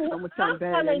 You got to come with something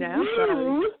better than that.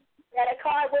 That a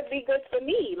card would be good for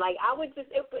me. I would just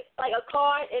a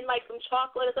card and some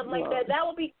chocolate or something like that. That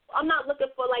would be. I'm not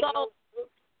looking for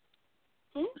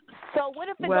So what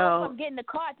if it goes from getting the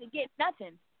card to get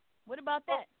nothing? What about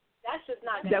that? That's just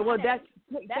not.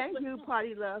 Thank you,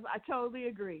 Party Love. I totally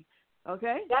agree.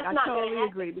 Okay, I totally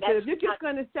agree, because if you're just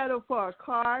going to settle for a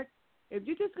card. If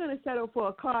you're just going to settle for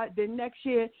a card, then next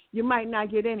year you might not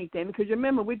get anything. Because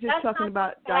remember, we're just talking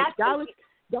about dollars.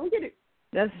 Don't get it.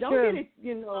 That's don't true. Get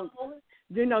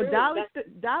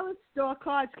it. Dollar store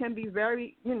cards can be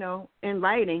very,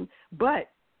 enlightening, but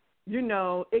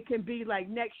it can be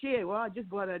next year. Well, I just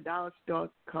bought a dollar store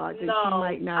card. No, you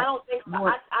might not. I don't think so.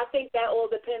 I think that all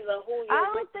depends on who you're.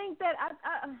 I don't think that.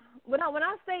 When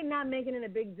I say not making it a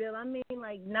big deal, I mean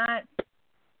not.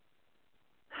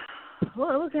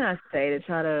 what can I say to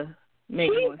try to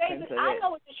make more sense of it? I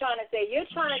know what you're trying to say. You're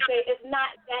trying to say it's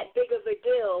not that big of a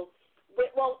deal.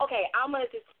 Well, okay, I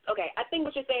think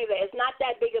what you're saying is that it's not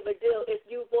that big of a deal if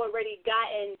you've already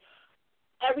gotten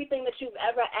everything that you've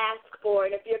ever asked for,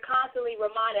 and if you're constantly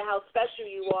reminded how special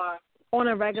you are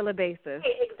on a regular basis.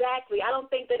 Exactly. I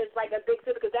don't think that it's like a big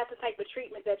deal because that's the type of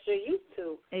treatment that you're used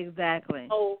to. Exactly.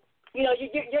 So,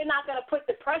 you're not going to put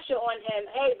the pressure on him.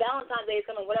 Hey, Valentine's Day is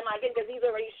coming. What am I getting? Because he's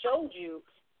already showed you.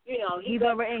 He knows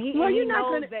that he's going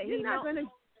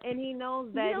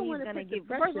to give.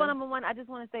 First of all, number one, I just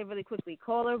want to say really quickly,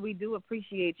 caller, we do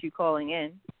appreciate you calling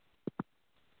in.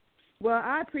 Well,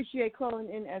 I appreciate calling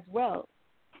in as well,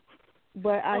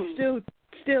 but I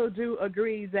still do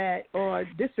agree that or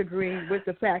disagree with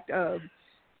the fact of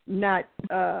not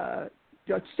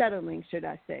settling, should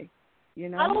I say? I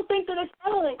don't think that it's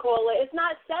settling, caller. It's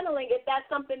not settling if that's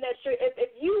something that if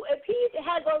he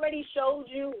has already showed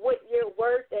you what you're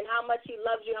worth and how much he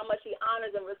loves you, how much he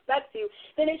honors and respects you,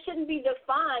 then it shouldn't be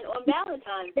defined on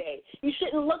Valentine's Day. You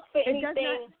shouldn't look for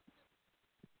anything.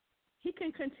 He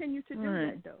can continue to do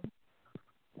that though,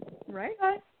 right?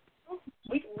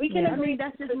 We can agree.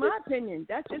 That's just my opinion.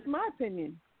 That's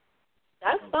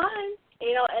fine.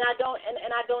 And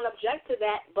I don't object to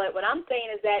that. But what I'm saying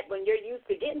is that when you're used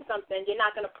to getting something, you're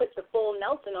not going to put the full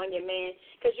Nelson on your man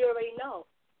because you already know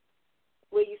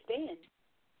where you stand.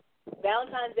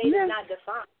 Valentine's Day does not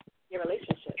define your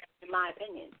relationship, in my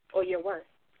opinion, or your worth.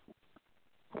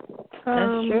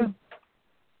 That's true.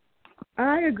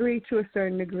 I agree to a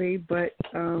certain degree, but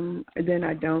then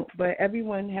I don't. But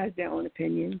everyone has their own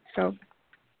opinion, so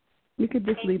you could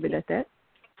just leave it at that.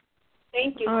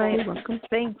 Thank you. All right. You're welcome.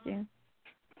 Thank you.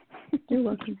 You're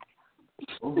welcome.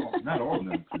 Oh, not all of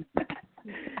them.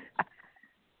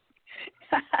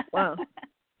 Wow.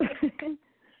 That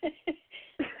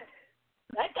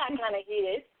got kind of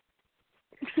heated.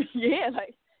 Yeah,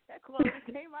 like that call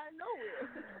came out of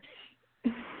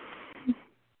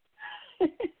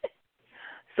nowhere.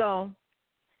 So,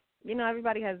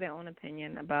 everybody has their own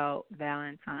opinion about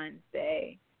Valentine's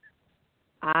Day.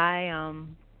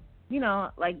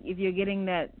 Like if you're getting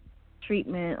that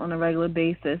treatment on a regular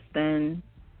basis, then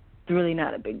it's really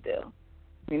not a big deal,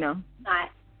 Not.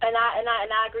 And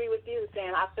I agree with you,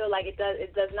 Sam. I feel like it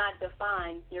does not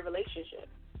define your relationship.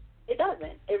 It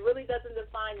doesn't. It really doesn't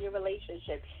define your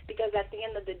relationship because at the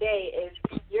end of the day, if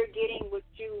you're getting what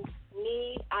you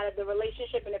need out of the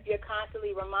relationship and if you're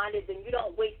constantly reminded, then you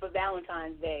don't wait for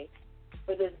Valentine's Day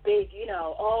for this big, I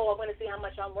want to see how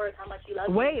much I'm worth, how much he loves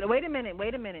me. Wait a minute.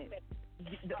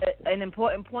 An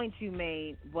important point you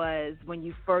made was when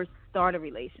you first start a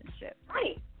relationship.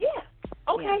 Right, yeah.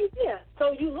 Okay, yeah.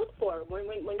 So you look for it. When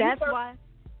That's why...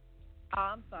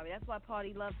 I'm sorry. That's why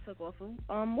Party Love took off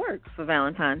of work for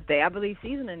Valentine's Day. I believe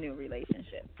she's in a new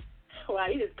relationship. Wow,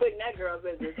 you just putting that girl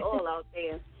business all out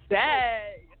there.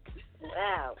 Dang.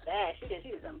 Wow, that she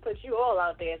just put you all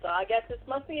out there. So I guess this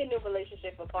must be a new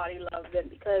relationship for Party Love then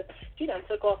because she done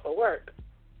took off for work.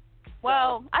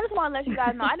 Well, I just want to let you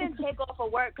guys know I didn't take off for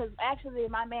work because actually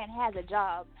my man has a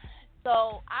job.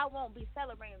 So I won't be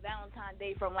celebrating Valentine's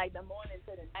Day from like the morning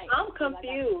to the night. I'm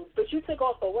confused, but you took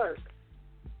off for work.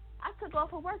 I took off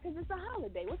for work because it's a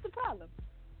holiday. What's the problem?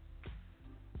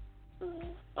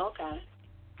 Okay.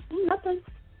 Nothing.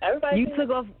 Everybody.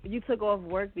 You took off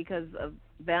work because of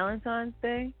Valentine's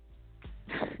Day?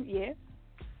 Yeah.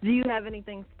 Do you have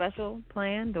anything special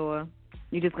planned, or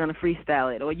you just gonna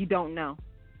freestyle it, or you don't know?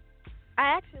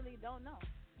 I actually don't know.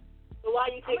 So why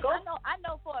you take off? I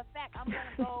know for a fact I'm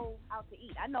gonna go out to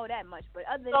eat. I know that much, but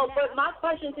other than that. But my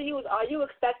question to you is: are you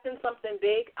expecting something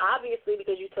big? Obviously,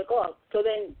 because you took off. So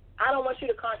then, I don't want you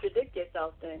to contradict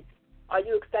yourself. Then, are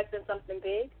you expecting something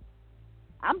big?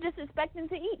 I'm just expecting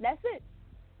to eat. That's it.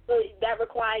 So that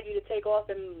required you to take off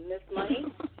and miss money?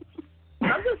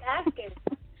 I'm just asking.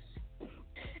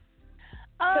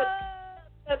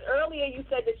 Because earlier you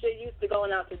said that you're used to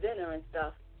going out to dinner and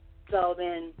stuff. So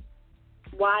then,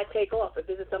 why take off if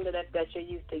this is something that you're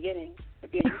used to getting?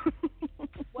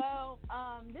 Well,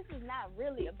 this is not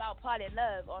really about Party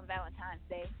Love on Valentine's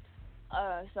Day.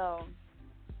 So,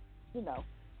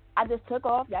 I just took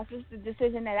off. That's just the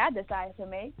decision that I decided to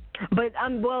make. But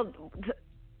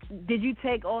did you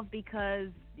take off because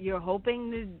you're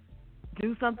hoping to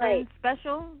do something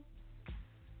special?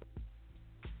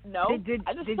 No,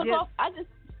 I just took off.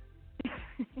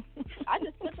 I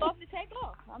just took off to take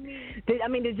off.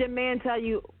 Did your man tell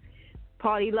you,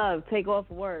 Party Love, take off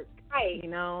work? Right.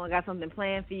 I got something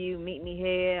planned for you. Meet me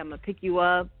here. I'm gonna pick you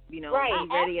up. Be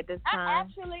ready at this time.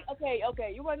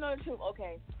 Okay. You want to know the truth?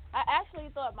 Okay. I actually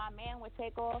thought my man would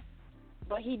take off,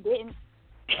 but he didn't.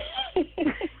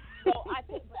 So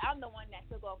I'm the one that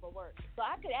took off of work. So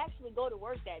I could actually go to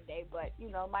work that day, but,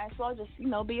 might as well just,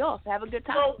 be off, have a good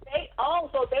time.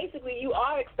 So basically you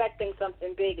are expecting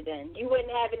something big then. You wouldn't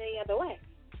have it any other way.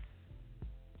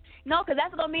 No, because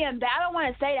that's going to be embarrassing. I don't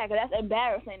want to say that because that's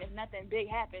embarrassing if nothing big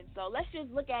happens. So let's just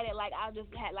look at it like I'll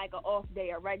just have like an off day,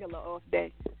 a regular off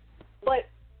day. But,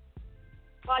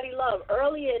 Party Love,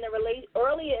 earlier in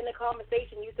the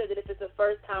conversation, you said that if it's a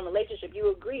first-time relationship, you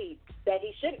agreed that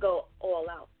he should go all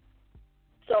out.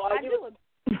 So are you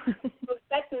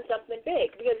expecting something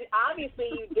big? Because obviously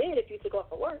you did if you took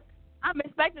off of work. I'm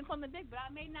expecting something big, but I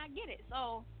may not get it.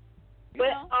 So, But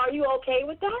are you okay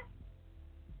with that?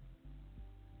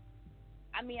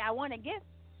 I mean, I want a gift.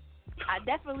 I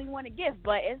definitely want a gift,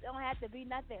 but it don't have to be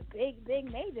nothing big,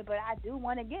 major. But I do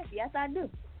want a gift. Yes, I do.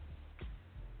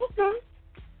 Okay.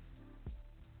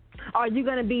 Are you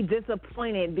going to be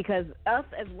disappointed because us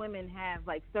as women have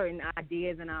like certain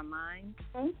ideas in our minds?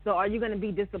 Mm-hmm. So are you going to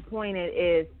be disappointed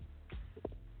if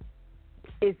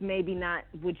it's maybe not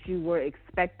what you were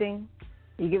expecting?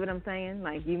 You get what I'm saying?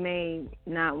 Like you may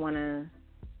not want to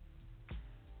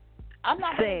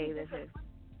say this.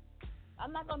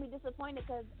 I'm not going to be disappointed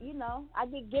because, I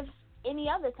get gifts any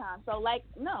other time. So,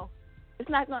 no.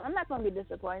 I'm not going to be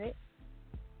disappointed.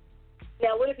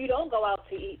 Now, what if you don't go out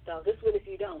to eat, though? What if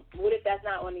you don't? What if that's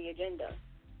not on the agenda?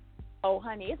 Oh,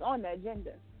 honey, it's on the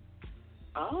agenda.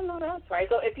 Oh, no, that's right.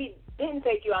 So if he didn't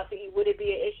take you out to eat, would it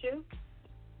be an issue?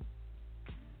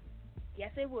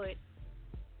 Yes, it would.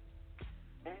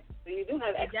 Okay. So you do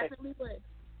have expectations. It definitely would.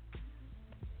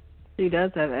 She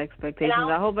does have expectations.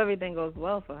 I hope everything goes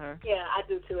well for her. Yeah, I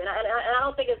do too. And I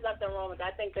don't think there's nothing wrong with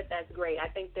that. I think that that's great. I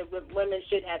think that women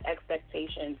should have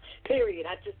expectations, period.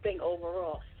 I just think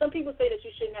overall. Some people say that you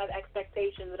shouldn't have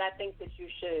expectations, but I think that you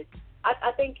should.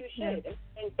 I think you should. Yeah. I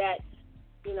think that,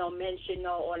 men should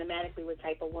know automatically what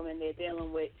type of woman they're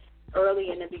dealing with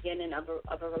early in the beginning of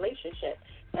a relationship.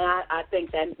 And I think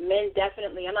that men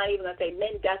definitely, I'm not even going to say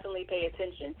men definitely pay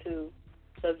attention to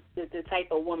the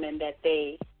type of woman that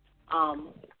they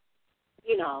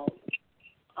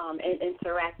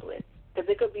interact with. Because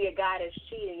it could be a guy that's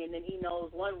cheating and then he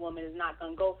knows one woman is not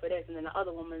going to go for this and then the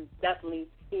other woman definitely,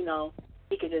 he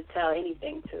could just tell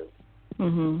anything to.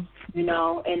 Mm-hmm.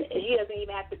 And he doesn't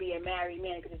even have to be a married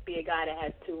man. It could just be a guy that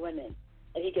has two women.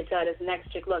 And he could tell this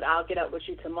next chick, look, I'll get up with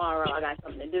you tomorrow. I got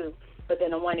something to do. But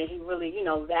then the one that he really,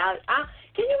 values.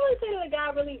 Can you really say that a guy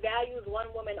really values one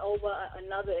woman over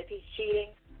another if he's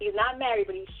cheating? He's not married,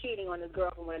 but he's cheating on his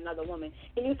girlfriend with another woman.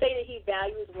 Can you say that he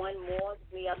values one more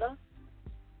than the other?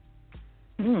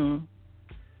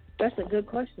 That's a good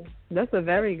question. That's a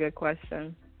very good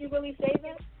question. You really say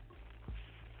that?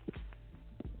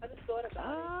 I just thought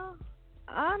about it.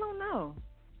 I don't know.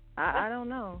 I don't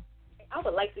know. I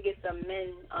would like to get some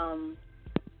men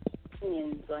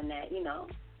opinions on that.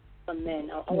 Some men.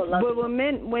 I would love. But when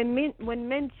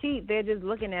men cheat, they're just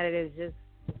looking at it as just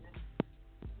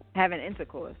having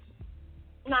intercourse.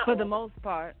 Not for the most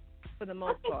part. I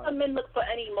think some men look for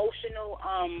an emotional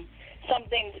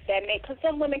something that because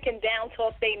some women can down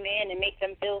talk their man and make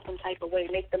them feel some type of way,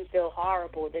 make them feel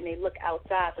horrible. Then they look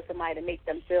outside for somebody to make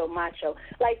them feel macho.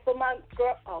 Like for my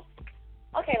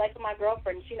like for my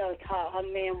girlfriend, her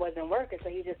man wasn't working, so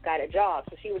he just got a job.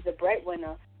 So she was a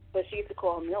breadwinner, but she used to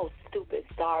call him, stupid,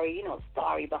 sorry,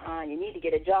 sorry behind. You need to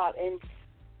get a job. And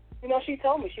she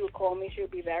told me she would call me. She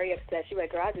would be very upset. She would be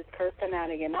like, girl, I just cursed him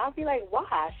out again. I'll be like,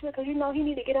 why? She would, because he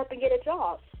need to get up and get a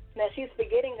job. Now, she's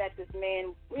forgetting that this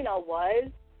man,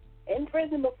 was in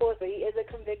prison before, so he is a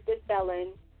convicted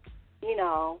felon,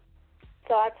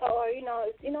 So I told her,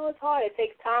 it's hard. It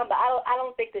takes time, but I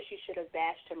don't think that she should have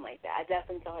bashed him like that. I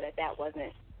definitely told her that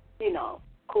wasn't,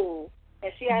 cool.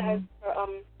 And she had her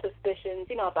suspicions,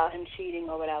 about him cheating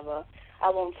or whatever. I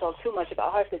won't talk too much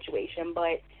about her situation,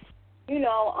 but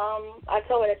I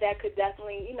told her that could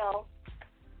definitely,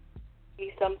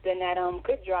 be something that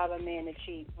could drive a man to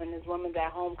cheat when his woman's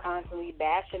at home constantly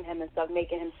bashing him and stuff,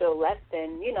 making him feel less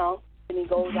than, and he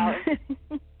goes out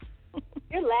and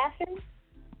you're laughing?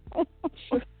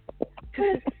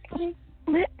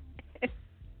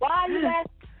 Why are you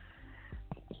laughing?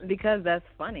 Because that's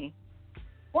funny.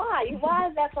 Why? Why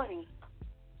is that funny?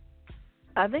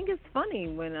 I think it's funny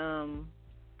when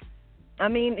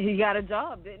he got a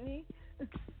job, didn't he?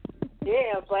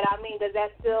 Yeah, but does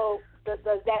that still does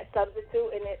that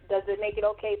substitute and does it make it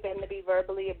okay for him to be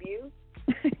verbally abused?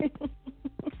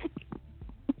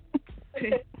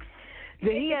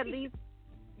 Did he at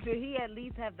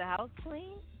least have the house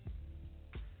clean?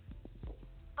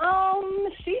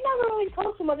 She never really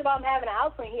talked too much about him having a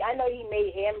house clean. I know he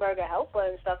made hamburger helper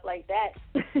and stuff like that.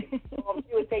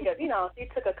 She would take she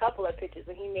took a couple of pictures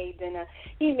and he made dinner.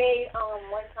 He made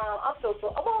one time.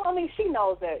 She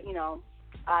knows that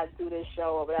I do this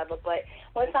show or whatever. But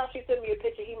one time she sent me a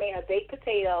picture. He made her baked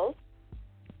potatoes,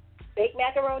 baked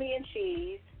macaroni and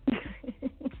cheese,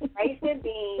 rice and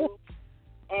beans,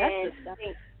 and I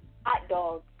think hot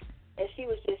dogs. And she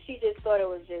just thought it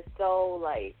was just so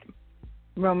like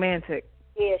romantic.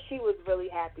 Yeah, she was really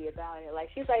happy about it. Like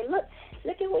she's like, look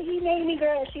at what he made me,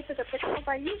 girl. And she took a picture. I was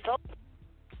like, you go.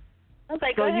 I was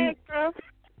like, go ahead, girl.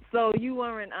 So you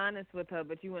weren't honest with her,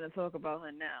 but you want to talk about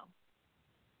her now.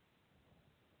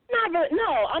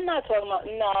 No, I'm not talking about.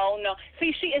 No.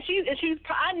 See, she's.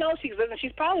 I know she's listening.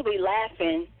 She's probably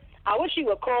laughing. I wish she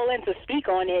would call in to speak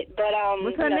on it, but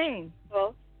What's her name?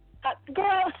 Girl.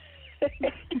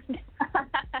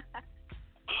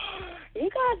 You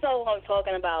guys know what I'm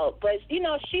talking about, but she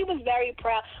was very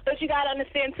proud. But you gotta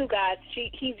understand too, guys.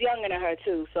 He's younger than her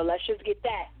too, so let's just get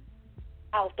that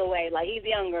out the way. Like he's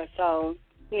younger, so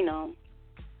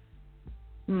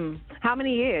How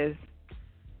many years?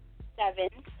 7.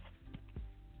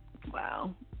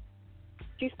 Wow.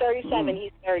 She's 37.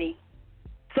 He's 30.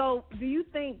 So, do you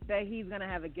think that he's gonna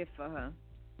have a gift for her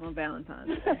on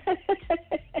Valentine's Day?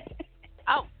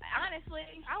 Oh, honestly,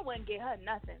 I wouldn't get her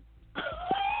nothing.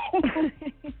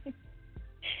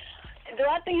 Do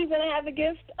I think he's gonna have a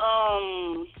gift?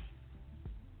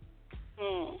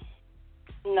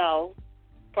 No,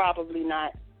 probably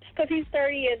not. Because he's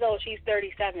 30 years old. She's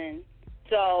 37.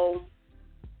 So,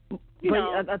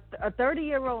 a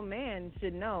 30-year-old man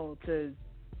should know to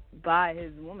buy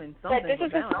his woman something for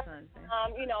Valentine's Day.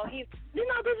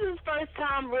 This is his first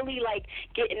time really like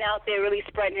getting out there, really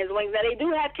spreading his wings. Now they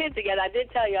do have kids together. I did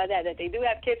tell y'all that they do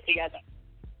have kids together.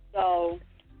 So,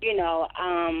 when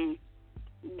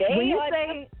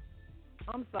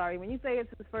you say it's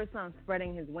his first time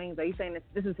spreading his wings, are you saying that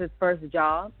this is his first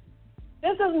job?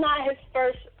 This is not his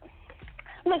first.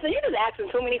 Listen, you're just asking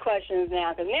too many questions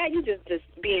now, because now you're just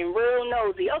being real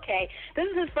nosy. Okay, this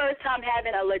is his first time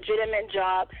having a legitimate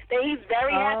job. That he's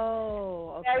very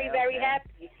happy, very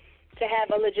happy to have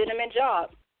a legitimate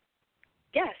job.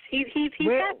 Yes, he's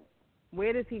happy.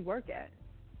 Where does he work at?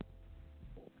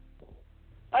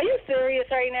 Are you serious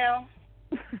right now?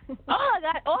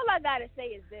 All I gotta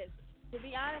say is this. To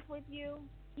be honest with you,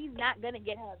 he's not gonna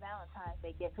get her a Valentine's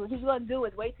Day gift. What he's gonna do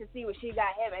is wait to see what she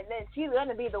got him, and then she's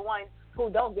gonna be the one who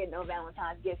don't get no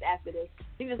Valentine's gifts after this.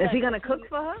 Is he gonna cook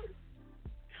for her?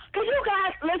 Because you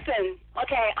guys, listen,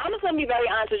 okay, I'm just going to be very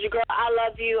honest with you, girl. I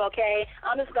love you, okay?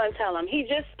 I'm just going to tell him. He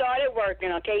just started working,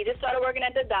 okay? He just started working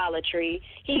at the Dollar Tree.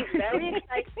 He's very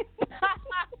excited.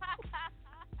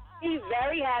 He's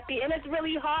very happy, and it's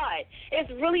really hard. It's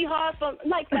really hard for,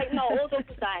 all jokes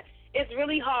aside, it's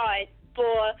really hard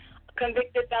for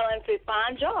convicted felons to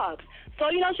find jobs.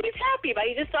 So, she's happy, but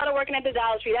he just started working at the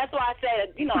Dollar Tree. That's why I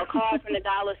said, a card from the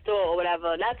dollar store or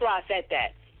whatever. That's why I said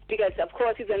that. Because, of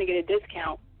course, he's going to get a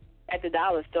discount at the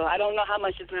dollar store. I don't know how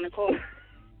much it's going to cost.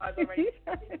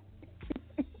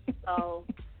 So,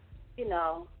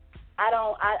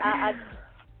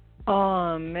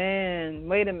 Oh, man.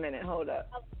 Wait a minute. Hold up.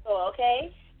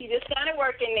 Okay? He just started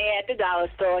working there at the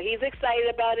dollar store. He's excited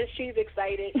about it. She's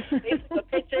excited. They took a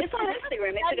picture. It's on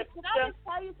Instagram. They took a picture. Can I just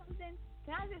tell you something?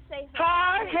 Can I just say something?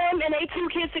 Her, him, and they 2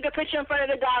 kids took a picture in front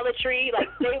of the Dollar Tree. Like,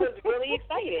 they was really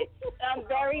excited. I'm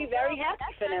very, very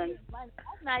happy for them.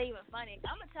 That's not even funny.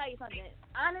 I'm going to tell you something.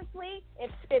 Honestly,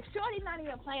 if Shorty's not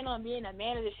even planning on being a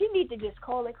manager, she needs to just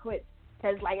call it quits.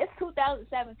 Because, it's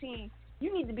 2017.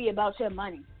 You need to be about your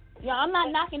money. I'm not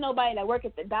knocking nobody that work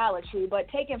at the Dollar Tree, but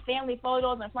taking family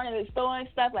photos in front of the store and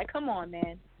stuff, come on,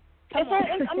 man. But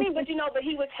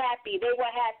he was happy. They were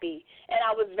happy, and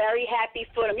I was very happy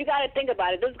for them. You got to think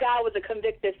about it. This guy was a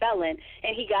convicted felon,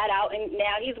 and he got out, and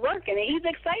now he's working, and he's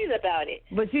excited about it.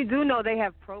 But you do know they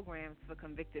have programs for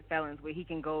convicted felons where he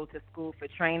can go to school for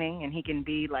training, and he can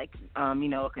be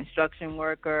a construction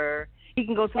worker. He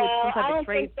can go to some type of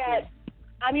trade school.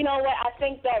 You know what? I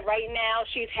think that right now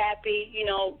she's happy,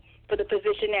 for the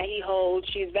position that he holds.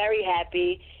 She's very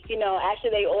happy.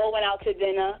 Actually, they all went out to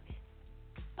dinner.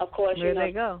 Of course, Where did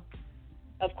they go?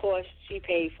 Of course, she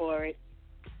paid for it.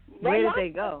 Where did they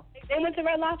go? They went to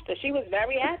Red Lobster. She was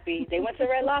very happy. They went to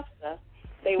Red Lobster.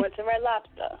 They really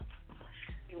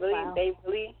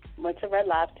went to Red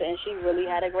Lobster, and she really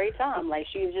had a great time.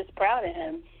 She was just proud of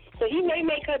him. So he may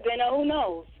make her dinner. Who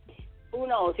knows?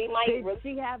 He might. Did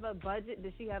she have a budget?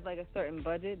 Did she have a certain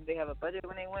budget? Did they have a budget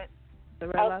when they went to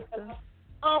Red Lobster?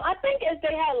 I think if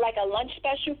they had a lunch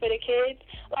special for the kids,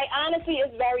 honestly,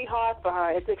 it's very hard for her.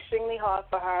 It's extremely hard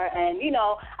for her. And,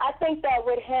 I think that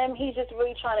with him, he's just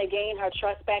really trying to gain her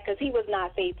trust back because he was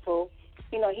not faithful.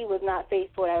 he was not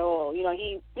faithful at all.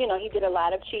 He did a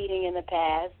lot of cheating in the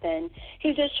past, and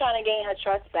he's just trying to gain her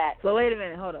trust back. So wait a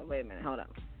minute, hold up.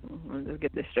 Let's just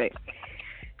get this straight.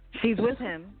 She's with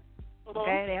him. Mm-hmm.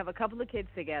 Okay, they have a couple of kids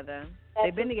together.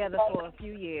 They've been together for a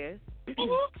few years.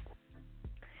 Mm-hmm.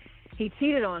 He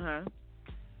cheated on her.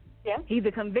 Yeah. He's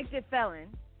a convicted felon.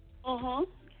 Mhm.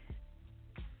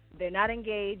 They're not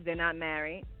engaged. They're not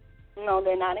married. No,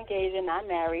 they're not engaged and not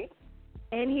married.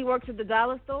 And he works at the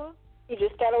dollar store? He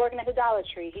just started working at the Dollar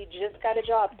Tree. He just got a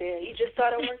job there. He just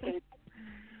started working.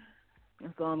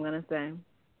 That's all I'm going to say,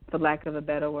 for lack of a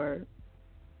better word,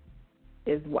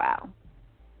 is wow.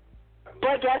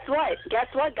 But guess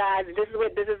what, guys? This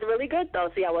is really good, though.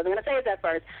 See, I wasn't going to say it at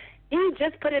first. He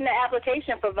just put in the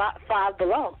application for Five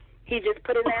Below. He just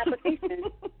put in the application.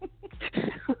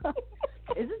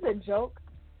 Is this a joke?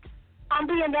 I'm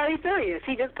being very serious.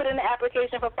 He just put in the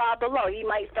application for Five Below. He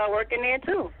might start working there,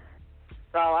 too.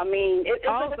 So, I mean...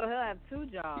 So he'll have 2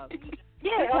 jobs.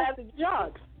 Yeah, he'll have 2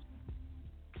 jobs.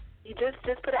 He just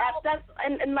put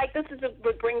an and like, this is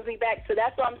what brings me back to...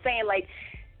 That's what I'm saying, like,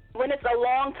 when it's a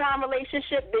long-time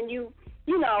relationship, then you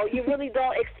really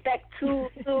don't expect to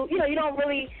you don't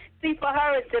really... See, for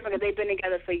her, it's different because they've been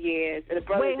together for years. And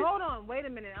wait, hold on. Wait a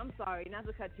minute. I'm sorry. Not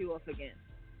to cut you off again.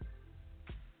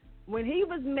 When he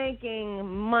was making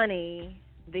money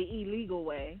the illegal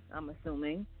way, I'm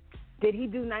assuming, did he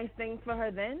do nice things for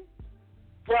her then?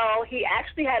 Well, he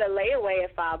actually had a layaway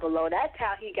at Five Below. That's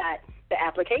how he got the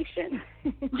application.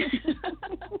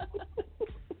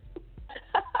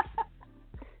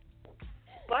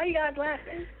 Why are you guys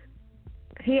laughing?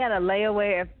 He had a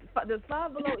layaway. Does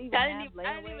Five Below even have layaway?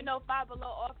 I didn't even know Five Below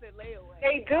offered layaway.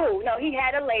 They do. No, he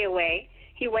had a layaway.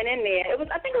 He went in there.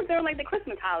 I think it was during, like, the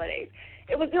Christmas holidays.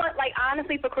 It was doing, like,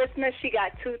 honestly, for Christmas, she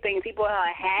got 2 things. He bought her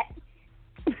a hat.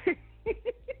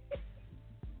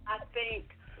 I think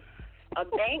a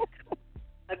bank,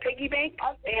 a piggy bank.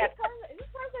 Is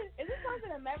this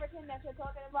person American that you're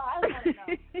talking about? I don't want to know.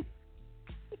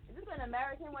 Is this an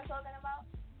American we're talking about?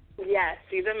 Yes,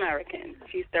 she's American.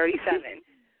 She's 37.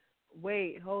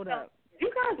 Wait, hold up. You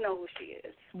guys know who she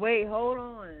is. Wait, hold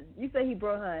on. You said he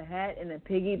brought her a hat and a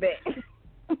piggy bank.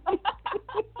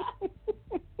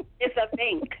 It's a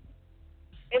bank.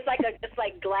 It's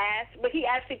like glass, but he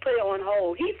actually put it on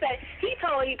hold. He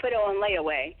told her he put it on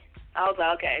layaway. I was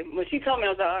like, okay. When she told me,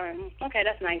 I was like, all right, okay,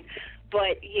 that's nice.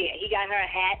 But yeah, he got her a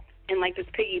hat and like this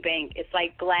piggy bank. It's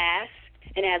like glass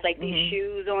and it has like these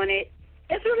shoes on it.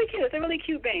 It's really cute. It's a really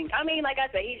cute bank. I mean, like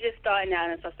I said, he's just starting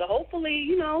out and stuff. So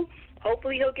hopefully,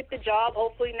 hopefully he'll get the job.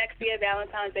 Hopefully next year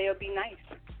Valentine's Day will be nice.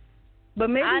 But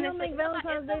maybe honestly, he'll make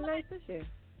Valentine's Day nice this year.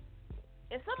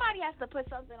 If somebody has to put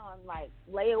something on like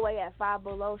layaway at Five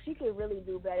Below, she could really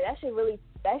do better. But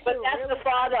that's the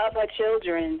father of her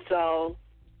children, so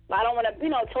I don't want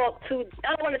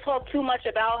to, talk too much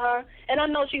about her. And I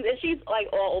know she's like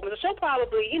all over. So she'll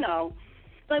probably,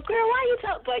 like, girl, why you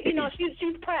talk? But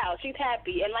she's proud, she's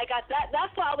happy, and like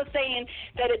that's why I was saying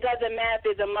that it doesn't matter if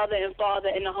there's a mother and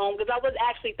father in the home, because I was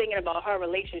actually thinking about her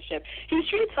relationship. He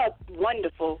treats her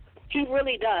wonderful. He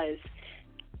really does.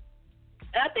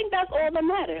 And I think that's all that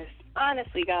matters,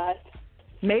 honestly, guys.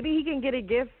 Maybe he can get a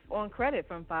gift on credit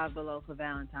from Five Below for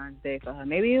Valentine's Day for her.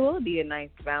 Maybe it will be a nice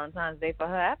Valentine's Day for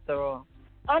her after all.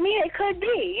 I mean, it could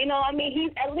be.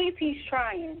 At least he's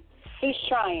trying. He's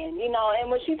trying, And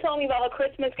when she told me about her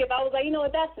Christmas gift, I was like,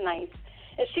 that's nice.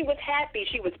 And she was happy.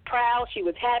 She was proud. She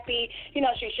was happy.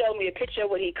 She showed me a picture of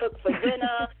what he cooked for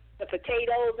dinner, the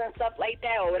potatoes and stuff like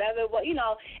that or whatever. Well,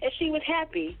 and she was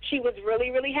happy. She was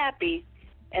really, really happy.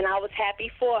 And I was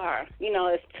happy for her.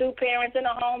 It's 2 parents in the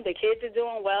home. The kids are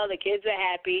doing well. The kids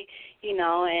are happy,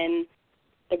 and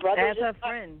the brother.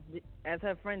 As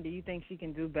her friend, do you think she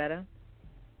can do better?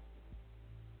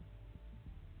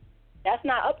 That's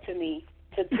not up to me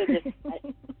to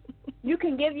decide. You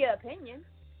can give your opinion.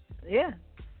 Yeah.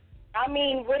 I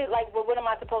mean, what am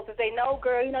I supposed to say? No,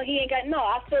 girl, he ain't got. No,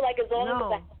 I feel like as long as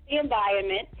it's a healthy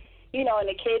environment, and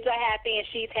the kids are happy and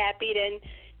she's happy, then.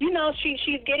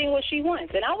 She's getting what she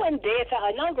wants. And I wouldn't dare tell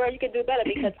her, no, girl, you can do better,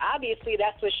 because obviously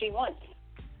that's what she wants.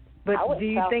 But do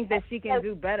you think that she can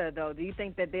do better, though? Do you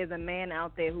think that there's a man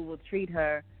out there who will treat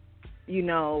her,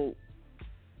 I'm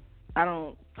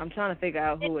trying to figure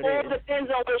out who it is. It all depends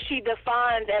on what she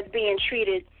defines as being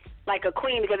treated like a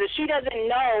queen, because if she doesn't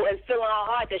know and feel in her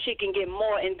heart that she can get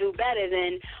more and do better,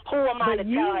 then who am I to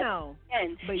tell her?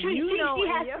 But she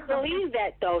has to believe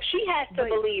that, though. She has to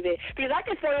believe it, because I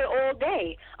can say it all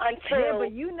day until. Yeah, but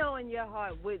in your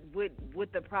heart what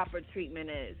the proper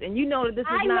treatment is, and that this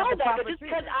is not the proper treatment. I know that, but just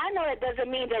because I know it doesn't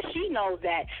mean that she knows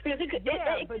that, because it could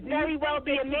very well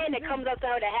be a man that comes up to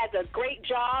her that has a great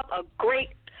job, a great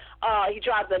He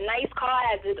drives a nice car,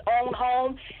 has his own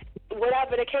home.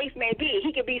 Whatever the case may be,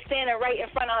 he could be standing right in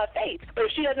front of her face. But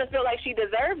if she doesn't feel like she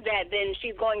deserves that, then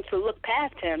she's going to look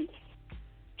past him.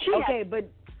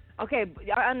 I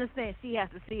understand she has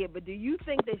to see it, but do you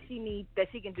think that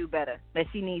she can do better? That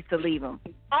she needs to leave him?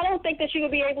 I don't think that she would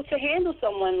be able to handle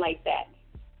someone like that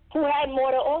who had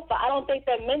more to offer. I don't think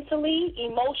that mentally,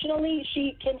 emotionally,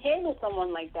 she can handle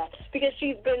someone like that because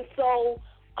she's been so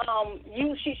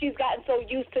she's gotten so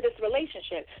used to this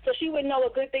relationship. So she would know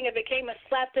a good thing if it came and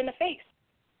slapped in the face.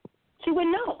 She would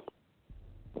know.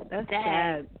 That's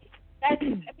sad.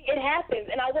 It happens,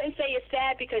 and I wouldn't say it's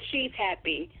sad because she's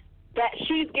happy. That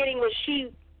she's getting what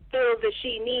she feels that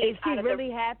she needs. Is she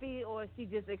really happy, or is she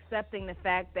just accepting the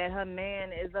fact that her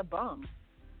man is a bum?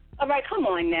 All right, come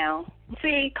on now.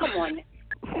 See, come on.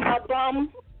 A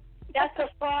bum. That's the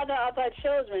father of her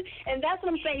children. And that's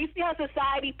what I'm saying. You see how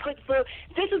society puts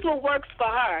this is what works for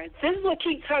her. This is what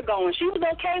keeps her going. She was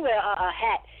okay with a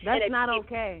hat. That's not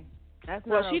okay. That's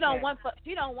not she okay. don't want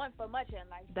for much in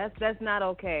life. That's not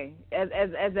okay.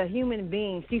 As a human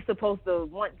being, she's supposed to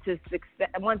want success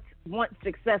and want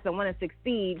to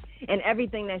succeed in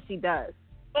everything that she does.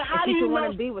 But how do you you want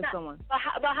know to be with someone? But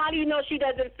how do you know she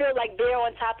doesn't feel like they're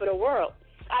on top of the world?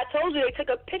 I told you they took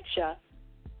a picture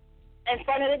in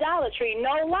front of the Dollar Tree.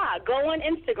 No lie. Go on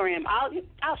Instagram.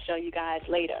 I'll show you guys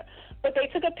later. But they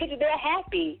took a picture. They're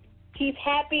happy. He's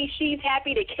happy. She's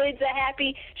happy. The kids are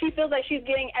happy. She feels like she's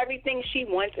getting everything she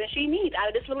wants and she needs out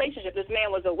of this relationship. This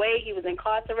man was away. He was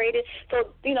incarcerated.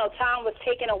 So, time was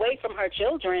taken away from her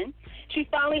children. She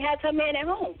finally has her man at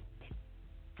home.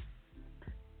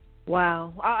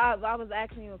 Wow. I was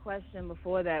asking you a question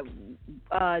before that.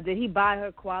 Did he buy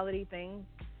her quality things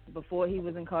before he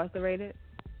was incarcerated?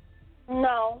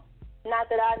 No, not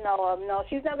that I know of. No,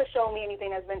 she's never shown me anything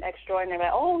that's been extraordinary.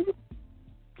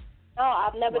 No,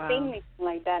 I've never seen anything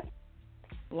like that.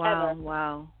 Wow, ever.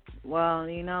 Wow. Well,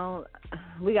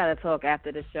 we got to talk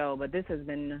after the show, but this has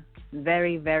been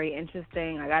very, very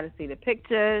interesting. I got to see the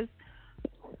pictures.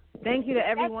 Thank you to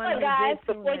everyone. Guys,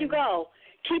 before you go,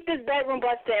 keep this bedroom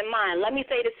buster in mind. Let me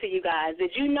say this to you guys.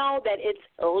 Did you know that it's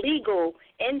illegal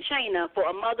in China for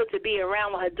a mother to be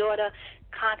around when her daughter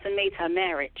consummates her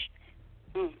marriage?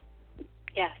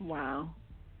 Yes. Wow.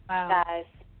 Guys,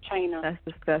 China. That's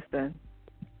disgusting.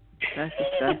 That's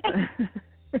disgusting.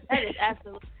 That is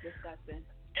absolutely disgusting.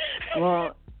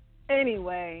 Well,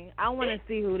 anyway, I want to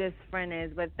see who this friend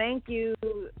is, but thank you,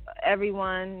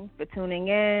 everyone, for tuning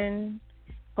in.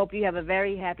 Hope you have a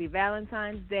very happy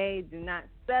Valentine's Day. Do not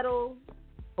settle.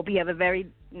 Hope you have a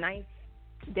very nice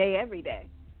day every day.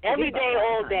 Every day,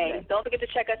 all day. Don't forget to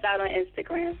check us out on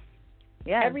Instagram.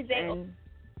 Yeah. Every day. And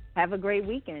have a great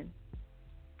weekend.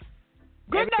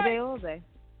 Good night. Every day, all day.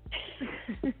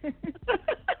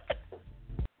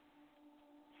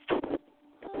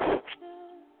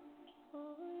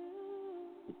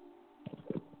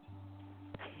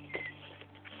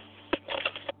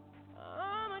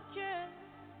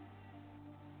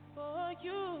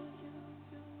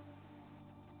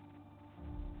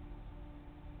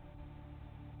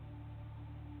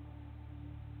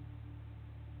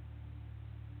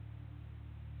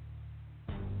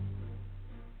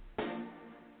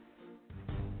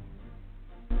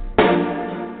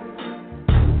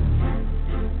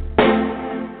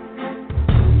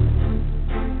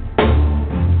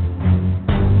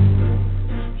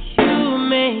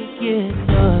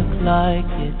 Like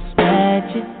it's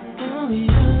magic. Oh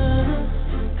yeah.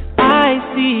 I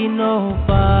see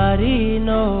nobody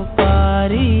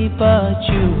but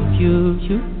you.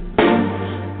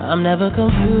 I'm never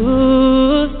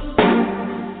confused.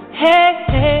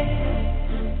 Hey,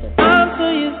 I'm so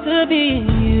used to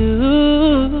being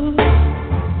you.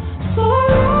 So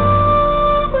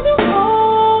long when you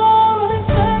fall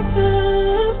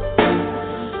unexpected.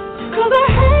 'Cause I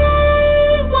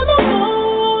hate when the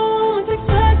moment's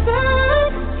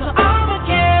expected. So I'ma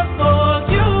care for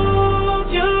you.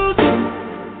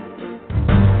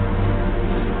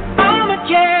 I'ma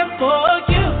care for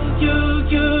you.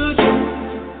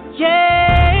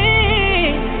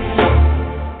 Yeah.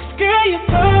 'Cause girl, you're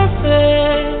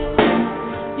perfect.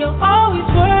 You're always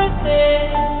worth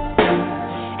it.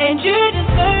 And you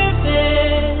deserve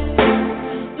it.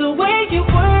 The way you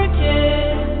work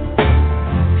it.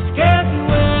 'Cause girl, you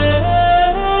earned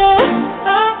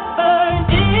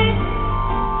it.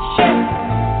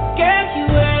 Yeah. Girl, you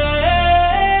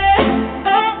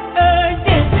earned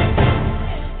it.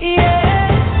 Yeah.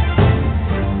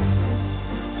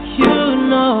 You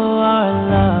know our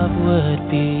love would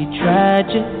be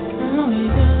tragic. Oh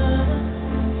yeah.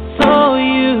 So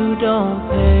you don't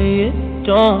pay it.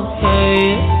 No,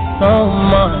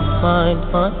 mine.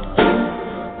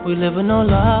 We living no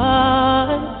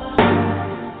lies.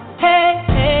 Hey,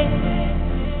 hey,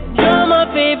 you're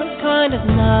my favorite kind of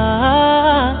night.